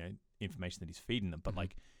information that he's feeding them. But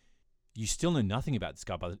like, you still know nothing about this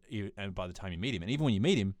guy by the time you meet him. And even when you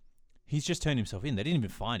meet him, he's just turned himself in. They didn't even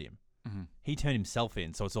find him. He turned himself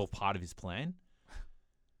in, so it's all part of his plan.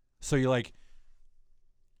 So you're like,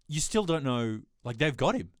 you still don't know. Like, they've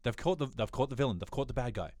got him. They've caught the villain. They've caught the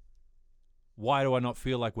bad guy. Why do I not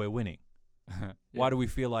feel like we're winning? Why do we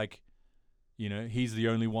feel like, he's the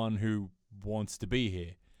only one who wants to be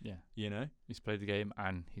here? Yeah. He's played the game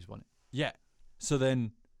and he's won it. Yeah. So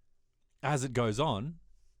then, as it goes on,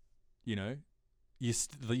 you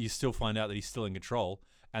still find out that he's still in control.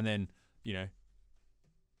 And then,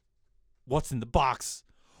 what's in the box?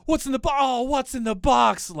 What's in the box? Oh, what's in the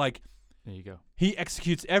box? Like, there you go. He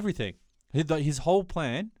executes everything. His whole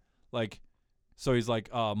plan, like, so he's like,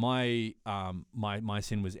 my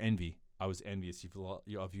sin was envy. I was envious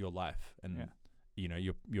of your life and,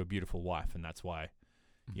 your beautiful wife. And that's why,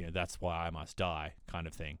 that's why I must die, kind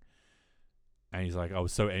of thing. And he's like, I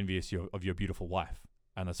was so envious of your beautiful wife.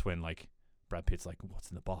 And that's when, like, Brad Pitt's like, what's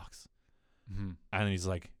in the box? And then he's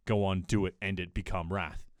like, go on, do it, end it, become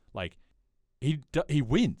wrath. Like, he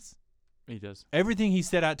wins. He does. Everything he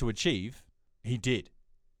set out to achieve, he did.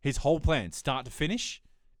 His whole plan, start to finish,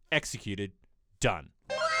 executed, done.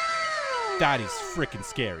 That is freaking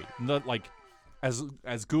scary. Not like as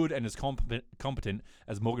good and as competent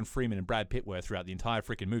as Morgan Freeman and Brad Pitt were throughout the entire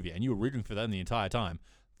freaking movie, and you were rooting for them the entire time,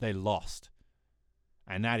 they lost.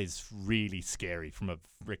 And that is really scary from a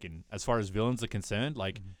freaking, as far as villains are concerned,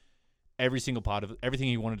 like, every single part of it, everything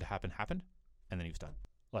he wanted to happen happened, and then he was done.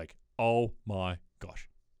 Like, oh my gosh.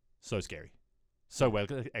 So scary. So well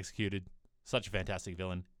executed. Such a fantastic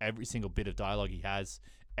villain. Every single bit of dialogue he has,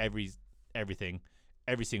 everything,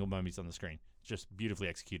 every single moment he's on the screen. Just beautifully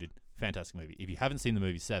executed. Fantastic movie. If you haven't seen the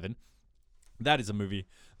movie 7, that is a movie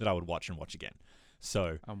that I would watch and watch again.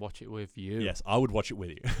 So, and watch it with you. Yes, I would watch it with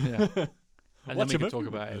you. Yeah. And then we can talk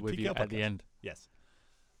about it with you at the end. Yes.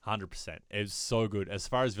 100%. It's so good. As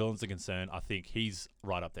far as villains are concerned, I think he's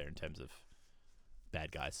right up there in terms of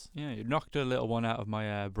bad guys. Yeah, you knocked a little one out of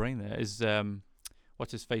my brain there. Is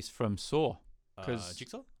what's his face from Saw?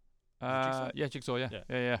 Jigsaw? Yeah, Jigsaw,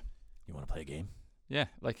 yeah. You want to play a game? Yeah,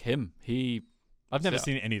 like him. I've never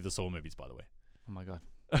seen any of the Saw movies, by the way. Oh my god.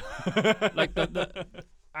 Like the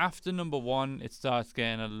after number 1, it starts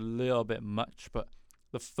getting a little bit much, but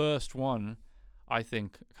the first one, I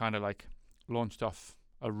think, kind of like launched off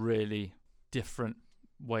a really different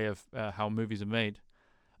way of how movies are made,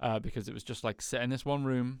 because it was just like set in this one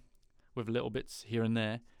room with little bits here and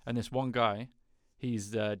there. And this one guy, he's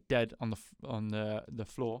dead on the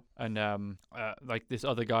floor, and like this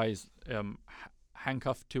other guy's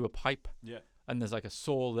handcuffed to a pipe. Yeah. And there's like a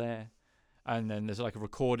saw there, and then there's like a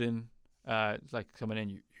recording. It's like coming in.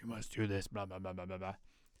 You must do this. Blah blah blah blah blah blah.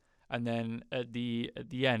 And then at the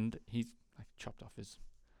end, he's like chopped off his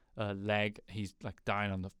leg. He's like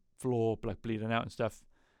dying on the floor, like bleeding out and stuff.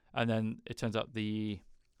 And then it turns out the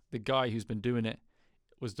guy who's been doing it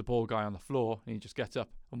was the poor guy on the floor, and he just gets up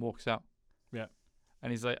and walks out. Yeah.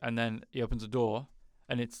 And he's like, and then he opens the door,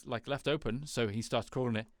 and it's like left open, so he starts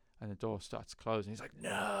crawling it, and the door starts closing. He's like,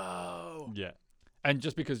 no. Yeah. And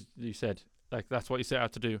just because you said like that's what you set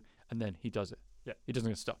out to do, and then he does it. Yeah. He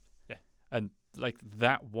doesn't stop. Yeah. And like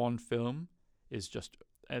that one film is just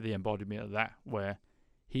the embodiment of that, where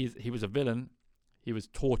he was a villain. He was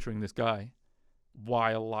torturing this guy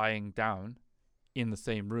while lying down in the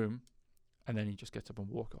same room, and then he just gets up and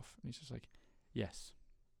walks off. And he's just like, yes,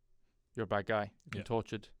 you're a bad guy. You've been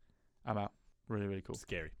tortured. I'm out. Really, really cool.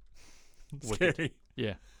 Scary. Wicked. Scary.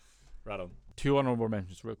 Yeah. Right on. 2 honorable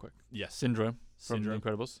mentions real quick. Yes. Syndrome from The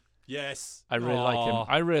Incredibles. Yes. I really like him.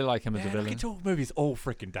 I really like him as a Man, villain. I can talk movies all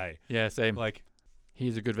freaking day. Yeah, same. Like,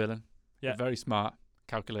 he's a good villain. Yeah. Very smart,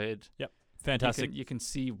 calculated. Yep. Fantastic. You can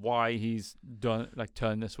see why he's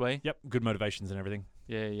turned this way. Yep. Good motivations and everything.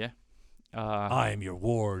 Yeah. I am your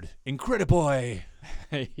ward, Incrediboy.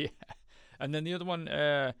 Yeah. And then the other one.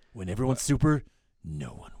 When everyone's super,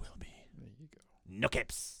 no one will be. There you go. No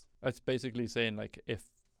caps. That's basically saying like if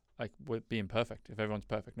like we're being perfect. If everyone's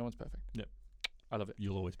perfect, no one's perfect. Yep. I love it.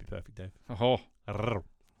 You'll always be perfect, Dave. Oh.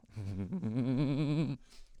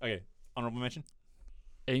 Okay. Honorable mention.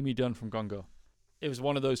 Amy Dunn from Gone Girl. It was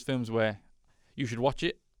one of those films where you should watch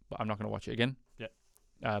it, but I'm not going to watch it again. Yeah.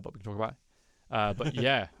 But we can talk about it. But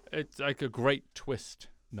yeah, it's like a great twist.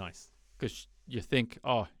 Nice. Because you think,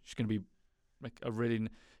 oh, she's going to be like a really...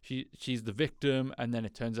 She's the victim, and then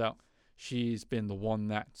it turns out she's been the one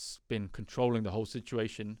that's been controlling the whole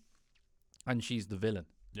situation, and she's the villain.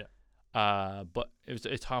 Yeah. But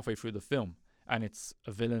it's halfway through the film, and it's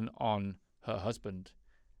a villain on her husband,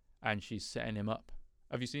 and she's setting him up.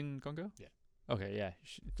 Have you seen Gone Girl? Yeah. Okay, yeah.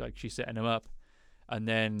 She's setting him up, and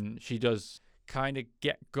then she does kind of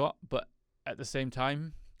get got, but at the same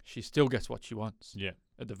time, she still gets what she wants. Yeah.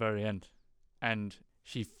 At the very end, and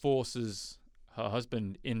she forces her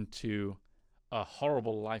husband into a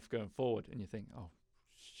horrible life going forward, and you think, oh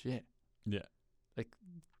shit, Yeah. like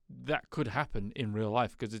that could happen in real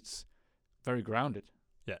life because it's very grounded.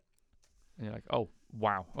 Yeah. And you're like, oh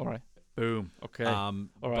wow, all right, boom, okay, All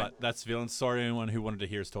right. But that's villains. Sorry, anyone who wanted to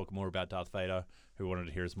hear us talk more about Darth Vader, who wanted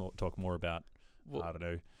to hear us talk more about, Well, I don't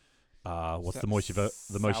know, what's the most you've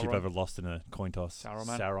Sauron. ever lost in a coin toss?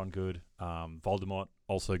 Saruman. Sauron, good. Voldemort,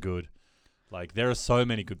 also good. Like, there are so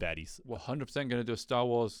many good baddies. We're 100% going to do a Star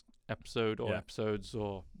Wars episode or Yeah. episodes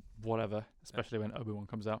or whatever, especially when Obi-Wan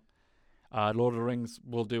comes out. Lord of the Rings,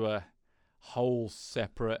 we'll do a whole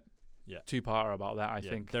separate two-parter about that. I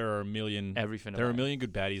think there are a million. everything. There are a about million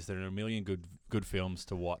good baddies. There are a million good films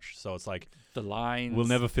to watch. So it's like the lines. we'll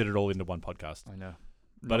never fit it all into one podcast. I know.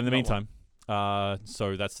 But in the Not meantime,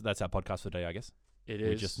 so that's our podcast for today, I guess. it We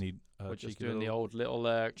is. just need. We're just cheeky doing the little- old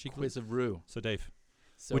little cheeky quiz of Rue. So Dave,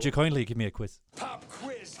 So would you kindly give me a quiz? Pop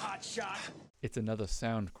quiz, hot shot. it's another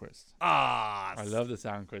sound quiz. Ah, I love the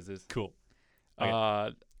sound quizzes. Cool.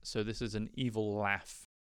 Okay. So this is an evil laugh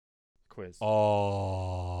quiz.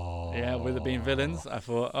 Oh. Yeah, with it being villains, I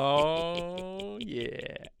thought, oh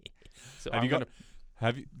yeah. So Have you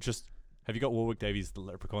got Warwick Davies the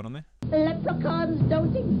leprechaun on there? Leprechauns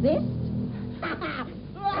don't exist? I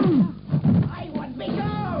want me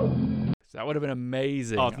go! That would have been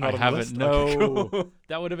amazing. Oh, it's not I on the haven't. list? No, Okay, cool.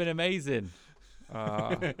 that would have been amazing.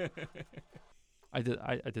 I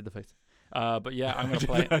did the face. But yeah, I'm gonna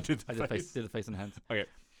play. I did the Did face. the face and hands. Okay.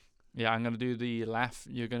 Yeah, I'm gonna do the laugh.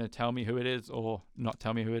 You're gonna tell me who it is, or not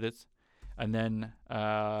tell me who it is, and then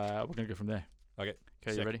we're gonna go from there. Okay.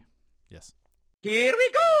 Okay, you Sick. ready? Yes. Here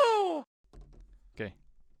we go. Okay.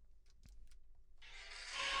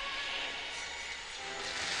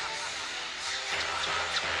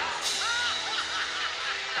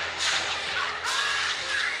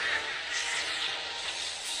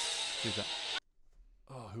 Who's that?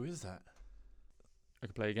 Oh, who is that? I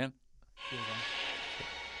can play again.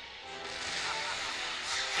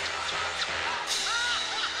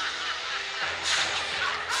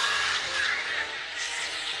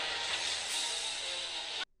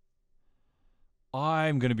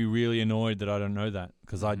 I'm going to be really annoyed that I don't know that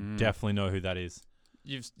because I Mm. definitely know who that is.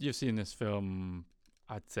 You've seen this film,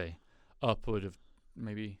 I'd say, upward of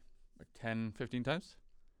maybe like 10, 15 times.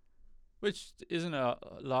 which isn't a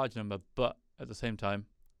large number, but at the same time,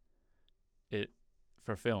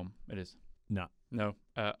 for film, it is. No. No,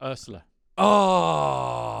 Ursula.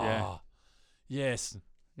 Oh! Yeah. Yes.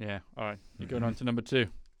 Yeah, all right. You're going on to number 2.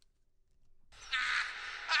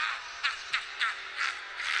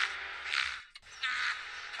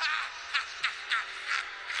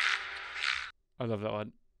 I love that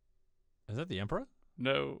one. Is that the Emperor?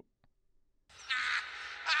 No.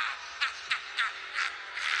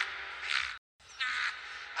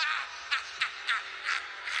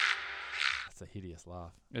 That's a hideous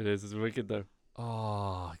laugh. It is. It's wicked, though.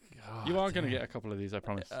 Oh, God. You are going to get a couple of these, I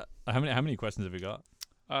promise. How many questions have you got?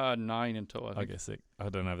 9 in total, I think. Okay, sick. I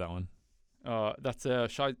don't have that one. That's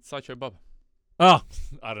Sideshow Bob. Oh,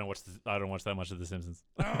 I don't watch that much of The Simpsons.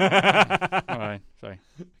 All right, sorry.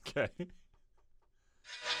 Okay.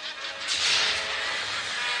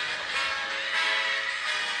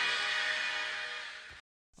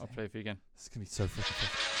 I'll play for you again. This is gonna be so freaking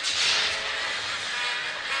tough.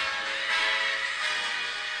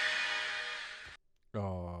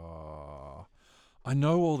 Oh, I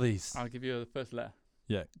know all these. I'll give you the first letter.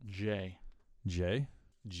 Yeah. J. J.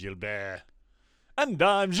 Gilbert. And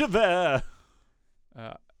I'm Javert.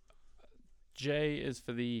 J is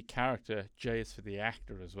for the character. J is for the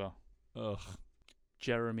actor as well. Ugh.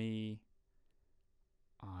 Jeremy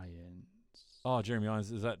Irons. Oh, Jeremy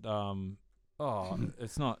Irons. Is that Oh,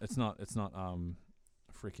 it's not.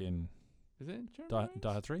 Freaking. Is it Jeremy Irons?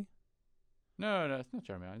 Die Hard 3. No, it's not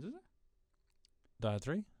Jeremy Irons, is it? Die Hard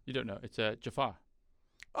 3. You don't know. It's Jafar.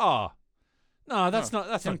 Oh. No, that's not.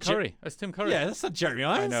 That's Tim not Curry. That's Tim Curry. Yeah, that's not Jeremy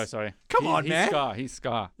Irons. I know. Sorry. Come on, he's man. Scar. He's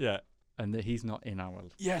Scar. Yeah. And he's not in our.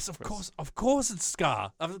 Yes, of course. Of course, it's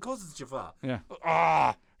Scar. Of course, it's Jafar. Yeah.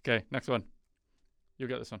 Ah. Okay. Next one. You'll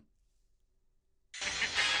get this one.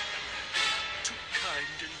 Too kind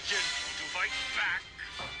and gentle to fight back.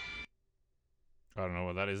 I don't know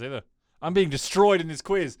what that is either. I'm being destroyed in this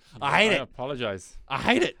quiz. I hate it. I apologize. I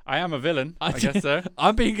hate it. I am a villain. I guess so.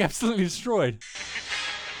 I'm being absolutely destroyed.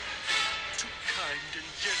 Too kind and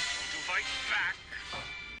gentle to fight back.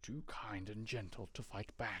 Too kind and gentle to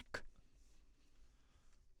fight back.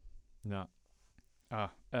 No.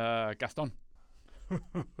 Gaston. I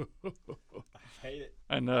hate it.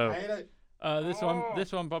 I know. I hate it.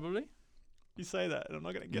 This one probably. You say that, and I'm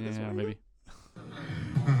not going to get this Yeah, one. maybe.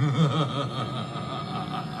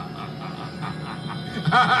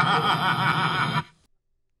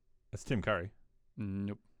 It's Tim Curry.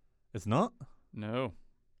 Nope. It's not? No.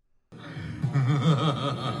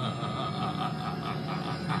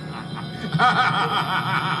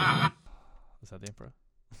 Is that the Emperor?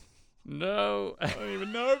 No. I don't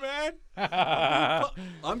even know, man.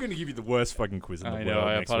 I'm going to give you the worst fucking quiz in the I world know.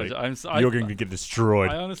 I next week. apologize. You're going to get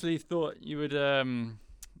destroyed. I honestly thought you would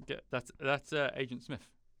get that's Agent Smith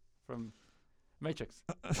from Matrix.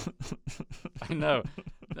 I know.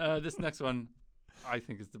 This next one, I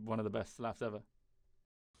think, is one of the best laughs ever.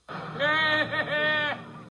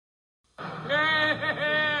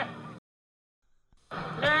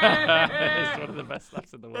 It's one of the best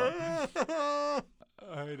laughs in the world.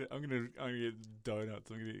 I hate it. I'm gonna get donuts.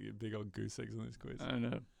 I'm gonna get big old goose eggs on this quiz. I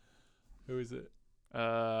know. Who is it?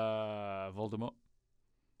 Voldemort.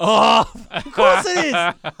 Oh, of course it is.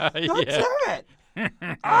 God Yeah. damn it!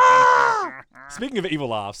 Ah! Speaking of evil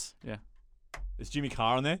laughs, Yeah. is Jimmy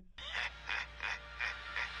Carr on there?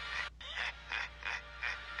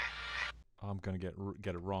 I'm gonna get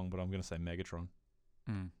it wrong, but I'm gonna say Megatron.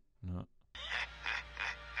 Mm. No.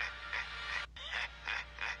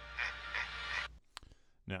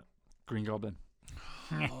 No. Green Goblin.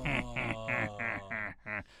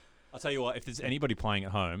 I'll tell you what, if there's anybody playing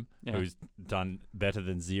at home Yeah. who's done better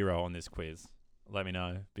than 0 on this quiz, let me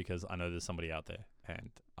know, because I know there's somebody out there and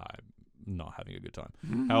I'm not having a good time.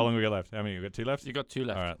 How long we got left? How many? We got 2 left? You got 2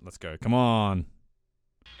 left. All right, let's go. Come on.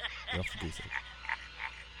 Get off the goose egg.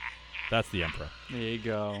 That's the Emperor. There you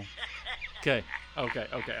go. Okay. That's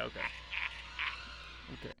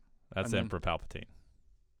And then- Emperor Palpatine.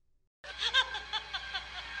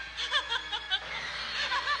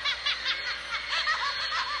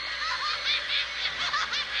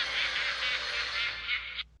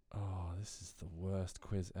 Oh, this is the worst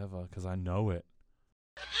quiz ever because I know it.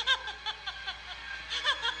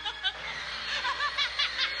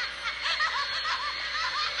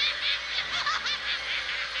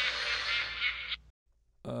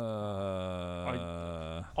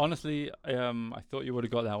 Honestly, I thought you would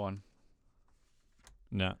have got that one.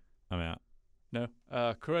 No, I'm out. No.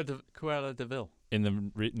 Cruella de Vil. In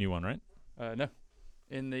the new one, right? No.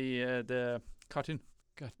 In the cartoon.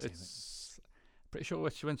 God damn It's pretty sure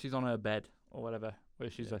it's when she's on her bed or whatever, where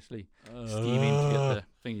she's actually scheming to get the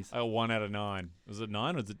thingies. I got 1 out of 9. Was it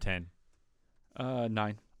 9 or is it 10?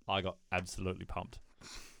 9. I got absolutely pumped.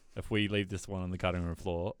 If we leave this one on the cutting room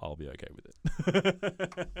floor, I'll be okay with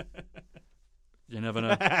it. You never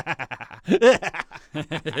know.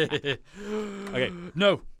 Okay.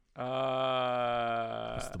 No.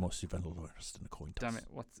 What's the most eventful interest in the coin toss? Damn it.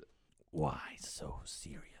 What's it? Why so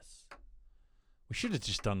serious? We should have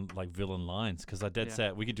just done like villain lines because I dead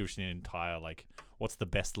set we could do an entire like what's the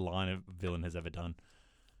best line a villain has ever done.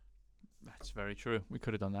 That's very true. We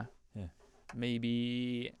could have done that. Yeah.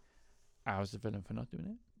 Maybe I was the villain for not doing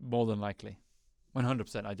it. More than likely.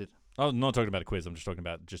 100% I did. I'm not talking about a quiz. I'm just talking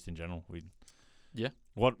about just in general. Yeah.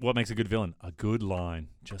 What makes a good villain? A good line.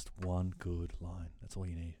 Just one good line. That's all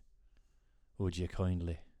you need. Would you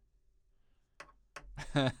kindly?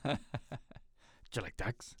 Do you like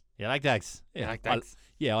dogs? You like dogs? Yeah, I like dogs.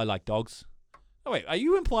 I like dogs. Oh wait, are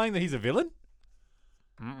you implying that he's a villain?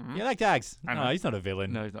 Mm-hmm. You like dogs? I know. No, he's not a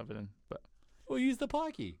villain. No, he's not a villain. But We'll use the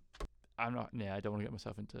pikey. I'm not. Yeah, I don't want to get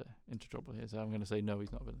myself into trouble here, so I'm going to say no.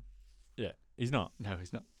 He's not a villain. Yeah, he's not. No,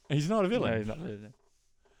 he's not. He's not a No, villain. he's not a villain.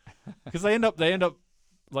 Because they end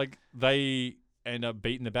up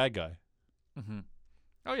beating the bad guy. Mm-hmm.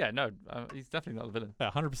 Oh yeah, no, he's definitely not a villain.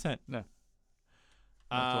 Yeah, 100%. No.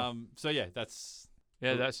 So yeah, that's So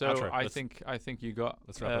outro. I think you got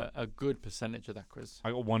let's wrap up. a good percentage of that quiz.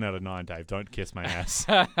 I got 1 out of 9, Dave. Don't kiss my ass.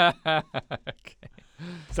 Okay.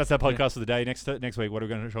 So that's our podcast for the day. Next week, what are we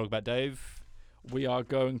going to talk about, Dave? We are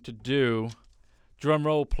going to do drum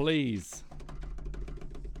roll, please.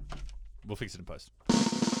 We'll fix it in post.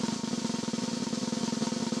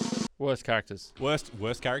 Worst characters. Worst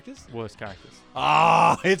characters? Worst characters.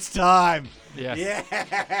 Ah, it's time. Yes.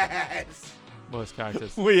 Yes. Worst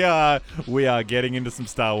characters. We are getting into some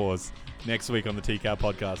Star Wars next week on the TCoW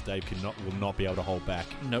Podcast. Dave will not be able to hold back.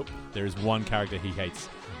 Nope. There is one character he hates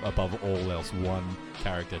above all else. One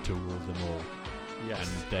character to rule them all. Yes.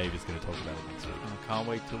 And Dave is going to talk about it next week. And I can't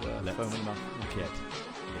wait to Let's foam in the mouth. get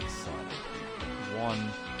excited. 1,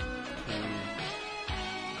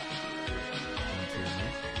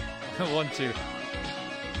 2. 1, 2.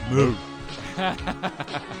 Move. All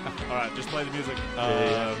right, just play the music.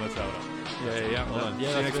 Yeah. Let's have it up. Yeah. Hold on. See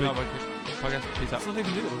you that's next been week. our podcast. Peace out. That's not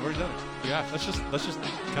even do it. We've already done it. Yeah. Let's just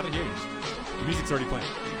cut it here. The music's already playing.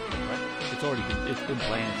 Right? It's been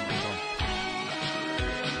playing. It's been gone.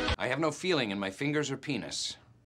 I have no feeling in my fingers or penis.